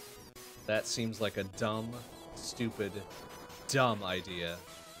 That seems like a dumb, stupid, dumb idea.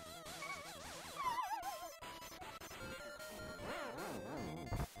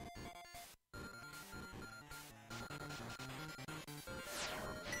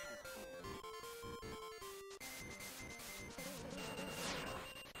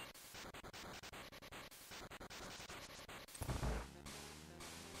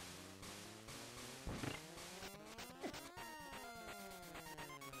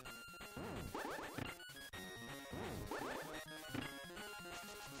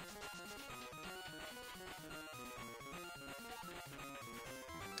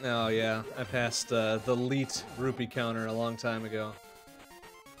 Oh yeah, I passed the elite rupee counter a long time ago.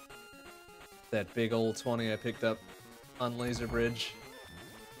 That big old 20 I picked up on Laser Bridge.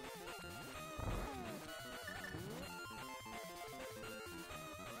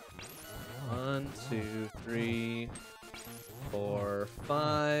 One, 2, 3, 4,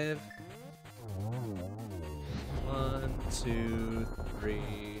 5. 1, 2,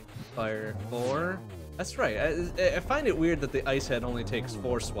 3, Fire 4. That's right. I find it weird that the ice head only takes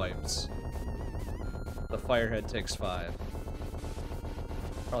 4 swipes. The fire head takes 5.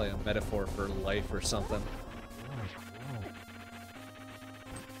 Probably a metaphor for life or something.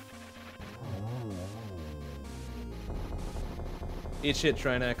 Eat shit,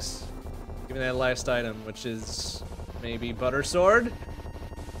 Trinex. Give me that last item, which is maybe Butter Sword?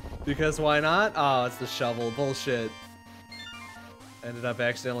 Because why not? Oh, it's the shovel. Bullshit. Ended up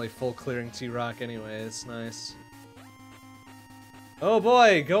accidentally full clearing T-Rock anyways. Nice. Oh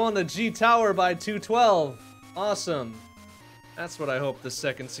boy, go on the G Tower by 212. Awesome. That's what I hoped the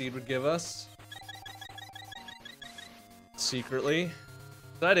second seed would give us. Secretly.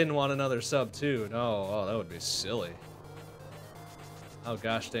 But I didn't want another sub too. No, oh, that would be silly. How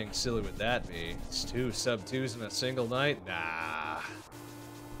gosh dang silly would that be? It's 2 sub 2s in a single night? Nah.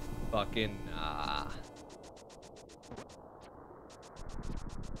 Fucking nah.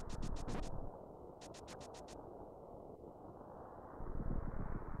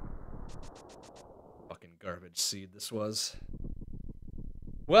 Fucking garbage seed this was.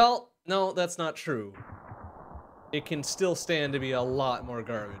 Well, no, that's not true. It can still stand to be a lot more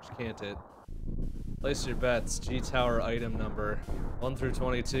garbage, can't it? Place your bets. G-Tower item number 1 through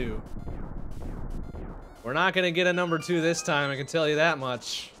 22. We're not gonna get a number 2 this time, I can tell you that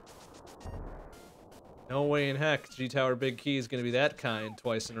much. No way in heck G-Tower Big Key is gonna be that kind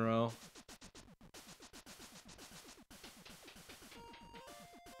twice in a row.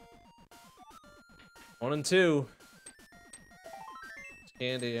 One and 2.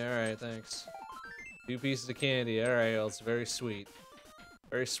 Candy, alright, thanks. 2 pieces of candy, alright, well, it's very sweet.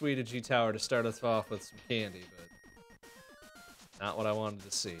 Very sweet of G-Tower to start us off with some candy, but not what I wanted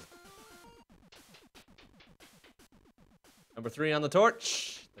to see. Number 3 on the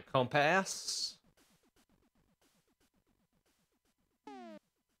torch, the compass.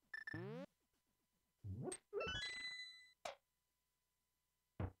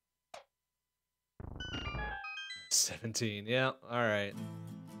 $17, yeah, alright.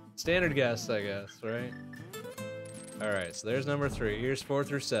 Standard guess, I guess, right? Alright, so there's number 3. Here's 4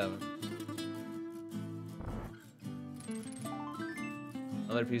 through 7.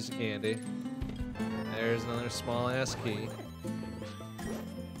 Another piece of candy. There's another small-ass key.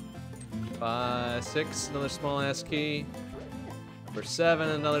 5, 6, another small-ass key. Number 7,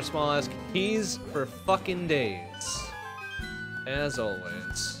 another small-ass key. Keys for fucking days. As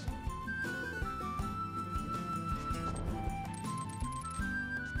always.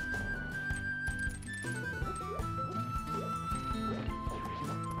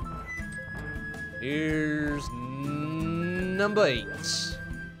 Here's number 8.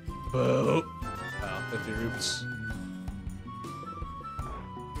 Boo. Wow, 50 roots.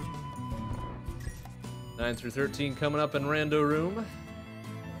 9 through 13 coming up in Rando Room.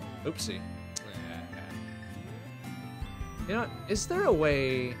 Oopsie. You know, is there a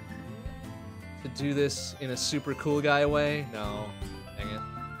way to do this in a super cool guy way? No. Dang it.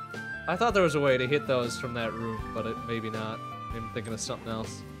 I thought there was a way to hit those from that room, but maybe not. I'm thinking of something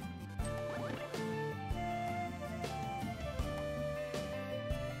else.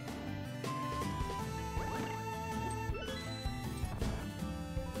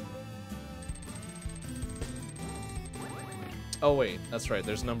 Oh wait, that's right,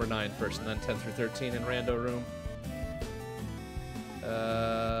 there's number 9 first, and then 10 through 13 in Rando Room.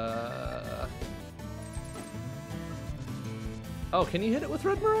 Oh, can you hit it with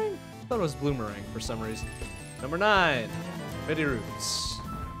red meringue? I thought it was blue meringue for some reason. Number 9, Bitty Roots.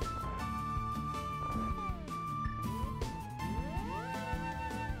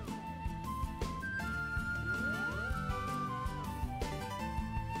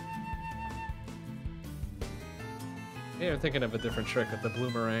 Maybe I'm thinking of a different trick with the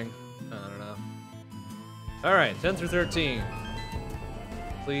blue meringue. I don't know. Alright, 10 through 13.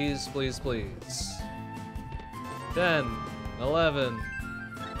 Please, please, please. 10, 11,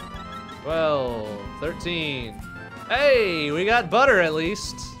 12, 13. Hey, we got butter at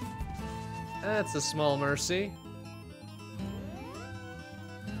least. That's a small mercy.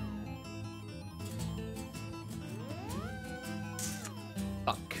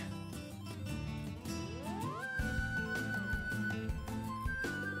 Fuck.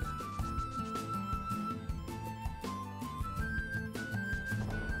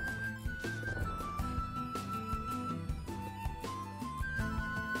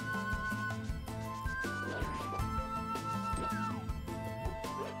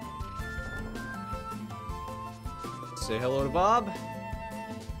 Say hello to Bob.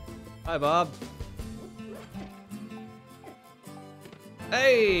 Hi, Bob.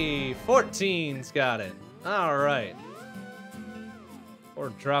 Hey, 14's got it. All right. Or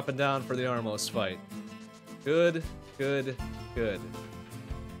dropping down for the Armos fight. Good, good, good.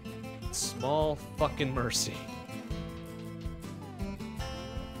 Small fucking mercy.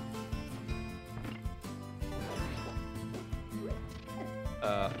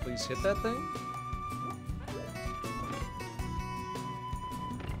 Please hit that thing.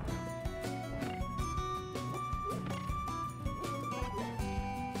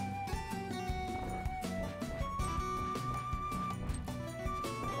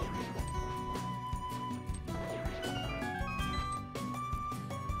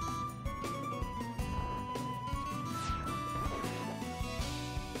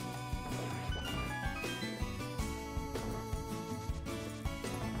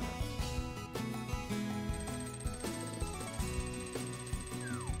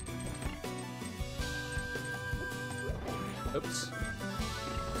 Oops.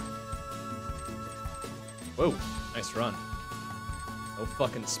 Whoa, nice run. No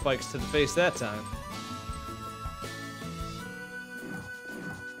fucking spikes to the face that time.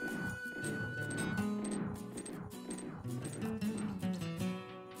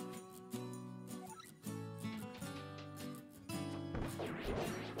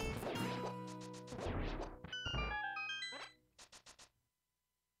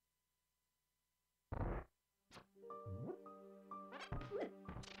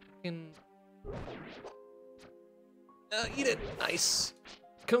 Eat it. Nice.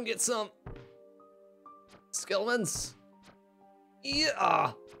 Come get some. Skeletons.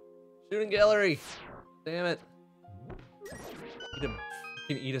 Yeah. Shooting gallery. Damn it.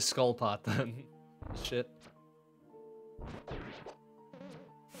 Eat a skull pot then. Shit.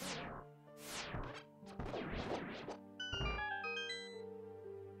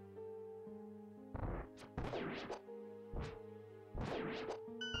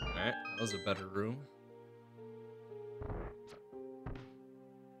 Alright, that was a better room.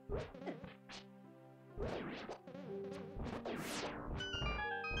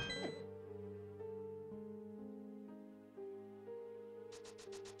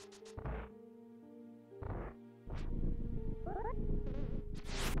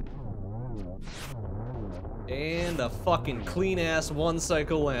 And a fucking clean-ass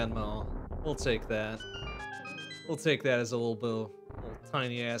one-cycle landmail. We'll take that. We'll take that as a little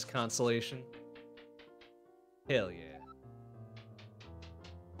tiny-ass consolation. Hell yeah.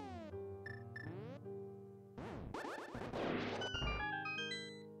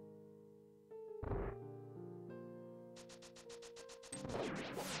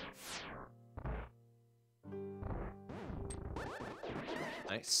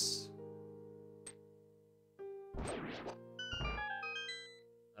 Nice.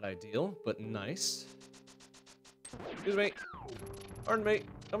 Not ideal, but nice. Excuse me. Pardon me.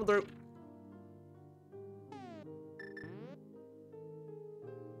 Coming through.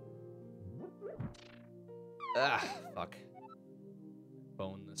 Ah, fuck.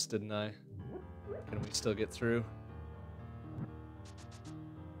 Boned this, didn't I? Can we still get through?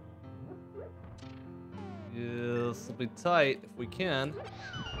 Yeah, this will be tight if we can.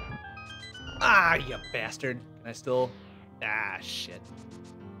 Ah, you bastard. Can I still? Ah, shit.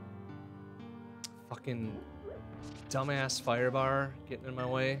 Fucking dumbass firebar getting in my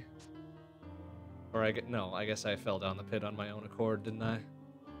way. Or no, I guess I fell down the pit on my own accord, didn't I?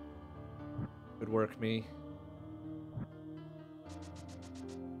 Good work, me.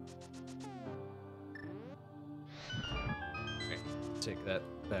 Okay, take that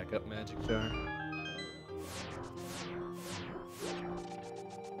backup magic jar.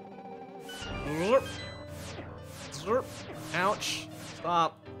 Zerp. Zerp. Ouch.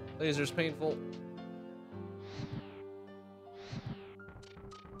 Stop. Laser's painful.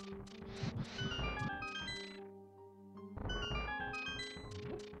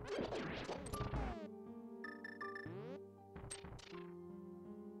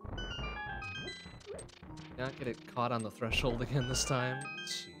 Not get it caught on the threshold again this time.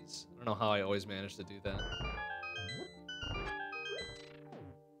 Jeez. I don't know how I always manage to do that.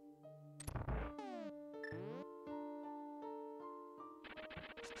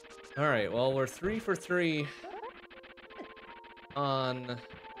 Alright, well, we're 3 for 3 on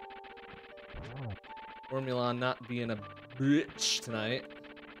Formulon not being a bitch tonight.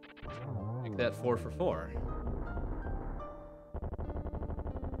 Make that 4 for 4.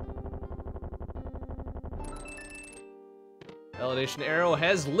 Validation arrow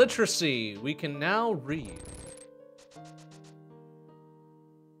has literacy. We can now read.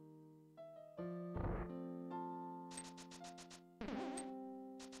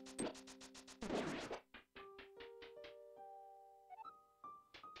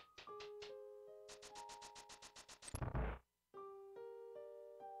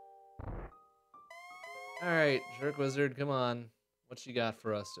 Alright, Jerk Wizard, come on. What you got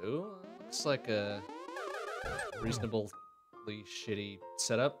for us? Ooh, looks like a reasonably shitty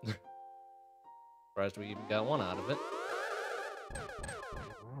setup. Surprised we even got one out of it.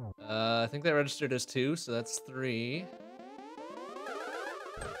 I think that registered as 2, so that's 3.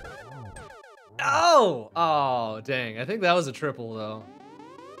 Oh! Oh, dang. I think that was a triple, though.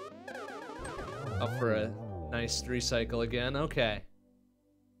 Up for a nice 3-cycle again. Okay.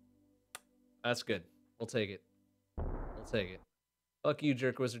 That's good. We'll take it. We'll take it. Fuck you,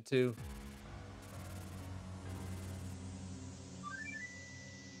 Jerk Wizard 2.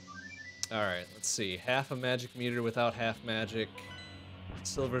 Alright, let's see. Half a magic meter without half magic.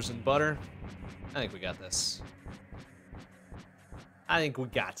 Silvers and butter. I think we got this. I think we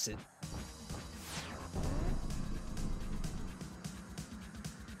got it.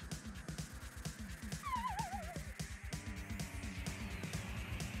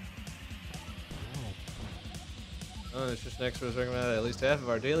 Oh, it's just next was recommended that at least half of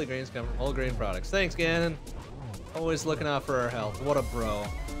our daily grains come from whole grain products. Thanks, Gannon. Always looking out for our health. What a bro.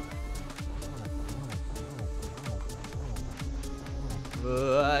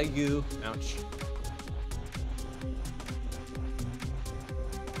 You. Ouch.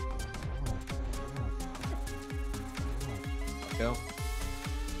 Go.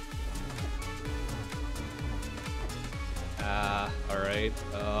 Alright.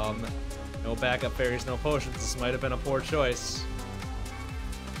 No backup fairies, no potions. This might have been a poor choice.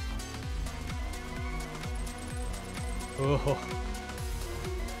 Oh.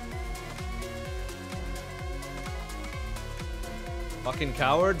 Fucking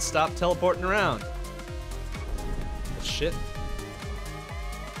coward, stop teleporting around. Shit.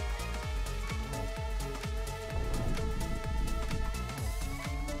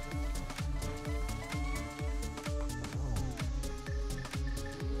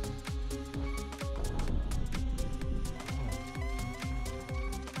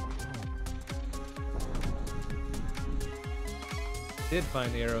 Did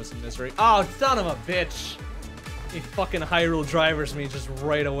find the arrows in misery. Oh, son of a bitch! He fucking Hyrule drivers me just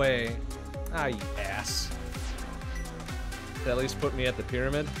right away. Ah, you ass. At least put me at the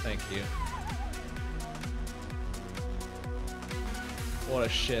pyramid? Thank you. What a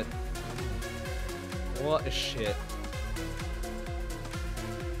shit. What a shit.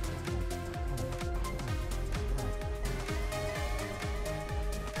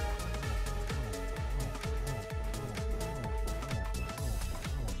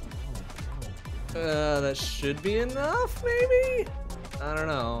 That should be enough, maybe? I don't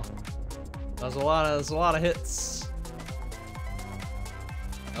know. There's a lot of hits.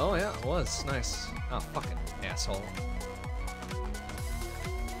 Oh yeah, it was. Nice. Oh, fucking asshole.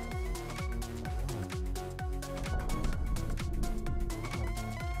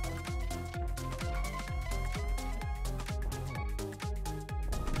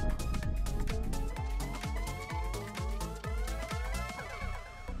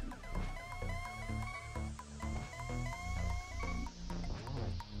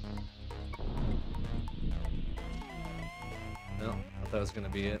 That was gonna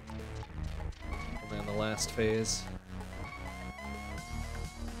be it. Only on the last phase.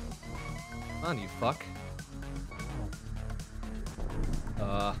 Come on, you fuck.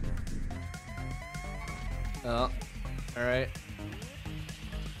 Oh, alright.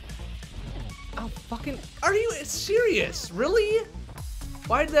 Oh, fucking, are you serious? Really?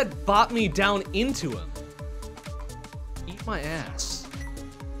 Why did that bot me down into him? Eat my ass.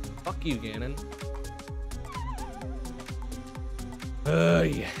 Fuck you, Ganon.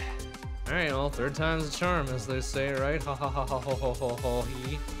 Yeah. Alright, well, third time's a charm, as they say, right? Ha ha ha ha ho ho ho ho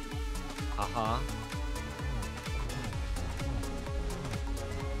he. Ha ha.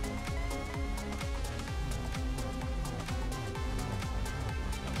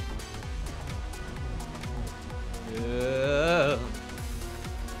 Yeah.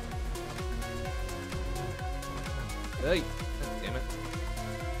 Hey, damn it.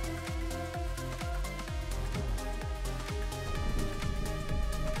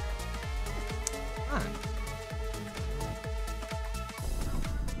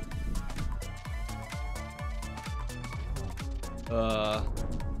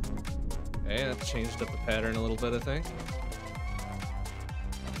 Okay, that changed up the pattern a little bit, I think.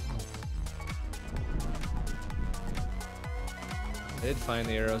 Did find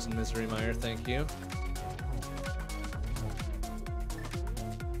the arrows in Misery Mire, thank you.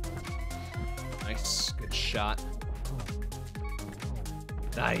 Nice, good shot.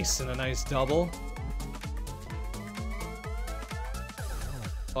 Nice, and a nice double.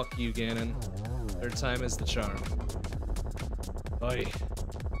 Fuck you, Ganon. Third time is the charm. Oi.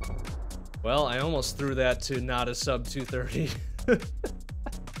 Well, I almost threw that to not a sub 230.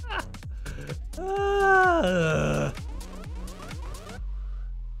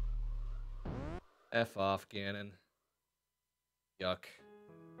 F off, Ganon. Yuck.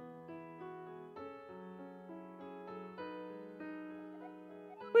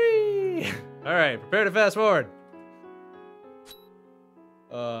 Whee! Alright, prepare to fast forward.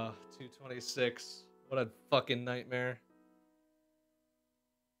 226. What a fucking nightmare.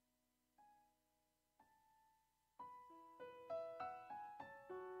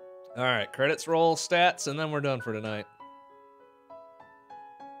 Alright, credits roll, stats, and then we're done for tonight.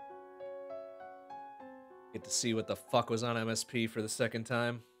 Get to see what the fuck was on MSP for the second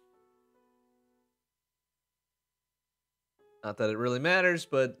time. Not that it really matters,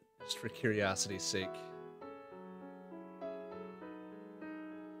 but just for curiosity's sake.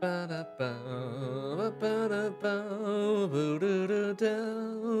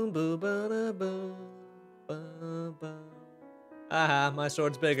 Aha, my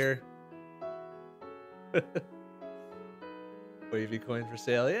sword's bigger. Wavy coin for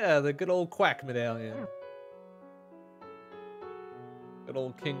sale. Yeah, the good old quack medallion. Good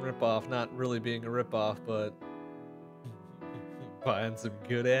old king ripoff, not really being a ripoff, but buying some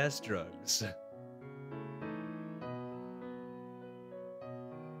good ass drugs.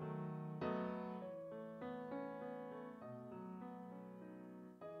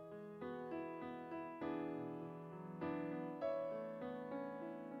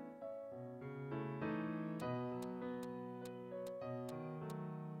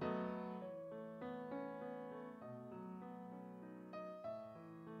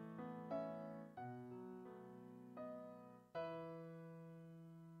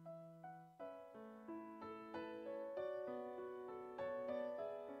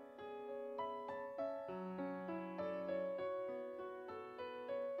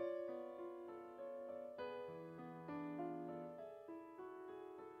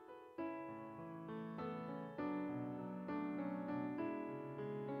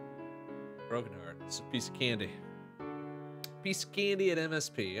 Broken heart. It's a piece of candy. Piece of candy at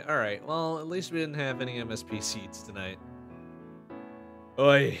MSP. Alright, well, at least we didn't have any MSP seats tonight.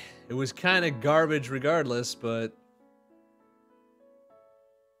 Oy, it was kind of garbage regardless, but...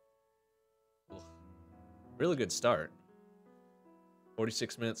 really good start.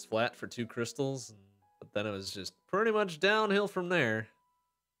 46 minutes flat for 2 crystals, but then it was just pretty much downhill from there.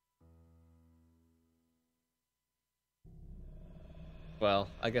 Well,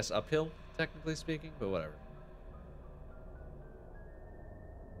 I guess uphill, technically speaking, but whatever.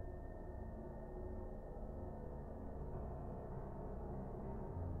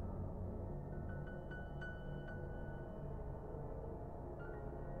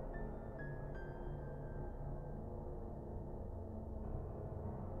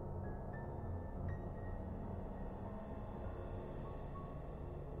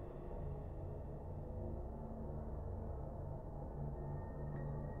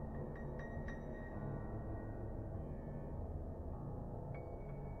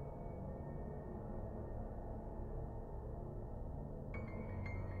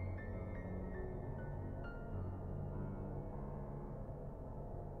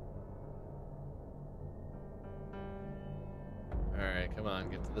 Alright, come on,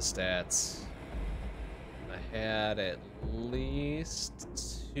 get to the stats. I had at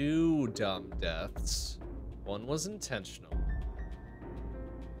least 2 dumb deaths. 1 was intentional.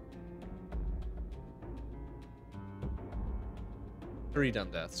 Three dumb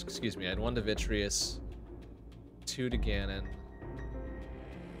deaths, excuse me. I had 1 to Vitreous, 2 to Ganon.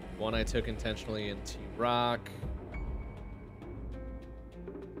 1 I took intentionally in T-Rock.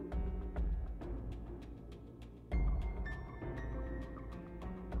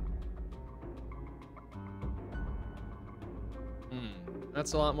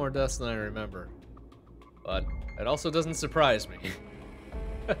 That's a lot more deaths than I remember. But it also doesn't surprise me.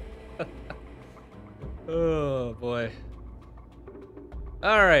 Oh, boy.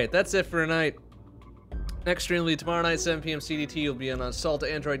 Alright, that's it for tonight. Next stream will be tomorrow night, 7 p.m. CDT. Will be an Assault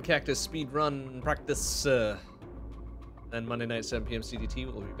Android Cactus speed run practice. Then Monday night, 7 p.m.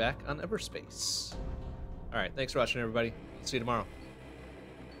 CDT, we'll be back on Everspace. Alright, thanks for watching, everybody. See you tomorrow.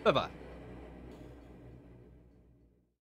 Bye-bye.